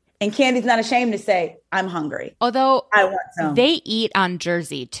eat. And Candy's not ashamed to say, I'm hungry. Although I want some. They eat on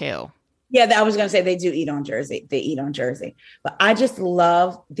Jersey, too. Yeah, I was going to say they do eat on Jersey. They eat on Jersey. But I just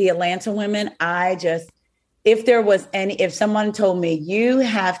love the Atlanta women. If someone told me you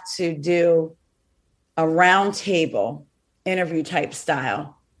have to do a round table interview type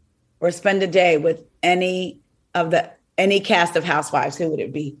style or spend a day with any cast of housewives, who would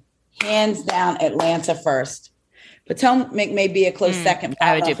it be? Hands down, Atlanta first. Potomac may be a close second.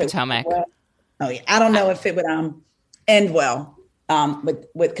 I would do Potomac. Oh yeah. I don't know if it would end well.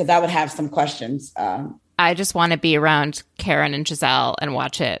 Because I would have some questions. I just want to be around Karen and Giselle and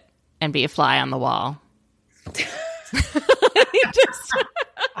watch it and be a fly on the wall.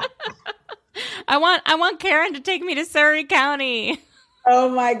 I want Karen to take me to Surrey County. Oh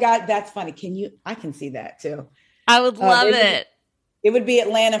my God, that's funny. I can see that too. I would love it. It would be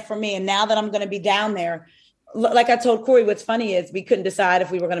Atlanta for me. And now that I'm going to be down there, like I told Corey, what's funny is we couldn't decide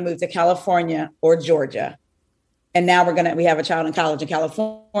if we were going to move to California or Georgia. And now we have a child in college in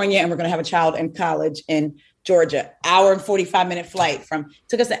California, and we're going to have a child in college in Georgia. Hour and 45-minute flight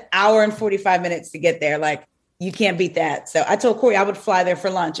took us an hour and 45 minutes to get there. Like, you can't beat that. So I told Corey I would fly there for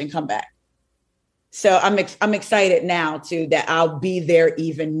lunch and come back. So I'm excited now too, that I'll be there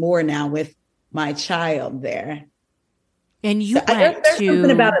even more now with my child there. And there's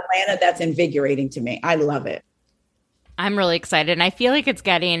something about Atlanta that's invigorating to me. I love it. I'm really excited. And I feel like it's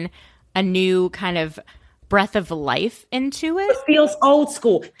getting a new kind of breath of life into it. It feels old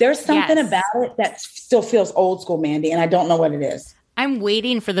school. There's something about it that still feels old school, Mandy, and I don't know what it is. I'm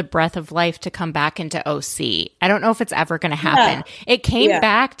waiting for the breath of life to come back into OC. I don't know if it's ever going to happen. Yeah. It came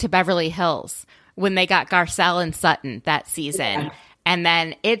back to Beverly Hills when they got Garcelle and Sutton that season. Yeah. And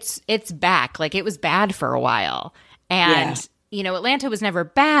then it's back. Like, it was bad for a while. And, you know, Atlanta was never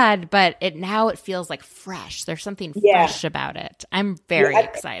bad, but now it feels like fresh. There's something fresh about it. I'm very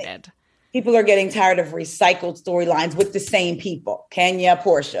excited. People are getting tired of recycled storylines with the same people. Kenya,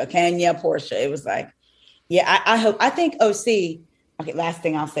 Portia. It was like, I think OC, okay, last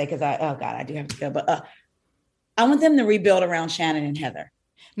thing I'll say, because I do have to go, but I want them to rebuild around Shannon and Heather.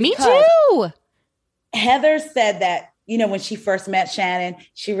 Me too. Heather said that, you know, when she first met Shannon,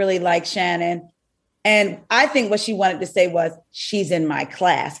 she really liked Shannon. And I think what she wanted to say was, she's in my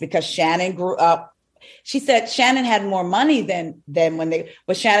class, because Shannon grew up. She said Shannon had more money than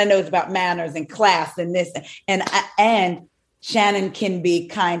but Shannon knows about manners and class and this. And Shannon can be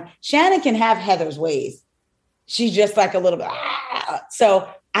kind. Shannon can have Heather's ways. She's just like a little bit. So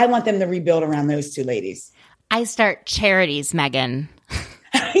I want them to rebuild around those two ladies. I start charities, Megan.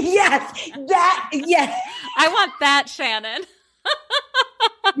 Yes. I want that, Shannon.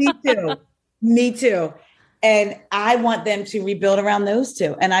 Me too. And I want them to rebuild around those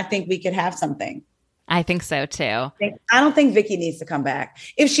two. And I think we could have something. I think so too. I don't think Vicky needs to come back.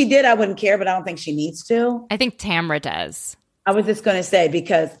 If she did, I wouldn't care, but I don't think she needs to. I think Tamra does. I was just going to say,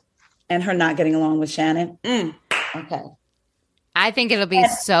 and her not getting along with Shannon. Okay. I think it'll be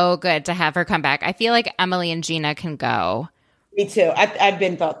so good to have her come back. I feel like Emily and Gina can go. Me too. I've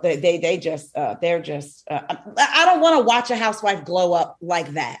been thought that they're just, I don't want to watch a housewife glow up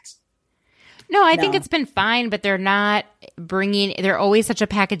like that. No, I think it's been fine, but they're always such a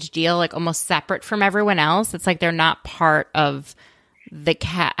package deal, like almost separate from everyone else. It's like they're not part of the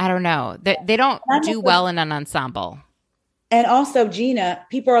I don't know. They don't do well in an ensemble. And also Gina,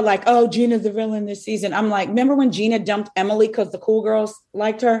 people are like, oh, Gina's the villain this season. I'm like, remember when Gina dumped Emily because the cool girls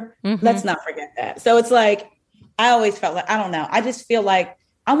liked her? Mm-hmm. Let's not forget that. So it's like, I always felt like, I don't know. I just feel like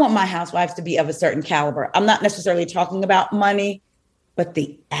I want my housewives to be of a certain caliber. I'm not necessarily talking about money, but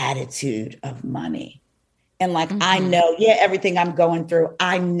the attitude of money. And like, I know, everything I'm going through,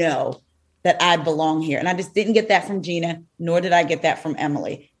 I know that I belong here. And I just didn't get that from Gina, nor did I get that from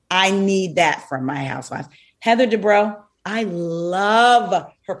Emily. I need that from my housewives. Heather Dubrow, I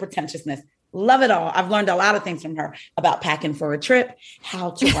love her pretentiousness. Love it all. I've learned a lot of things from her about packing for a trip,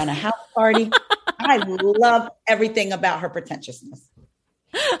 how to run a house party. I love everything about her pretentiousness.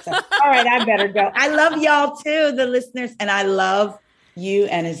 So, all right, I better go. I love y'all too, the listeners, and I love you.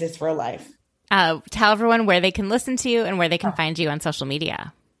 And Is This Real Life? Tell everyone where they can listen to you and where they can find you on social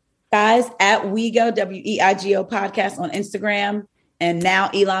media. Guys, at WeGo, WEIGO podcast on Instagram, and now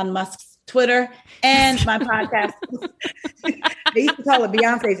Elon Musk's Twitter, and my podcast. They used to call it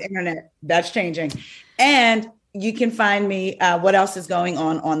Beyonce's internet. That's changing. And you can find me, what else is going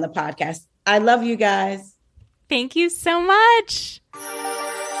on the podcast. I love you guys. Thank you so much.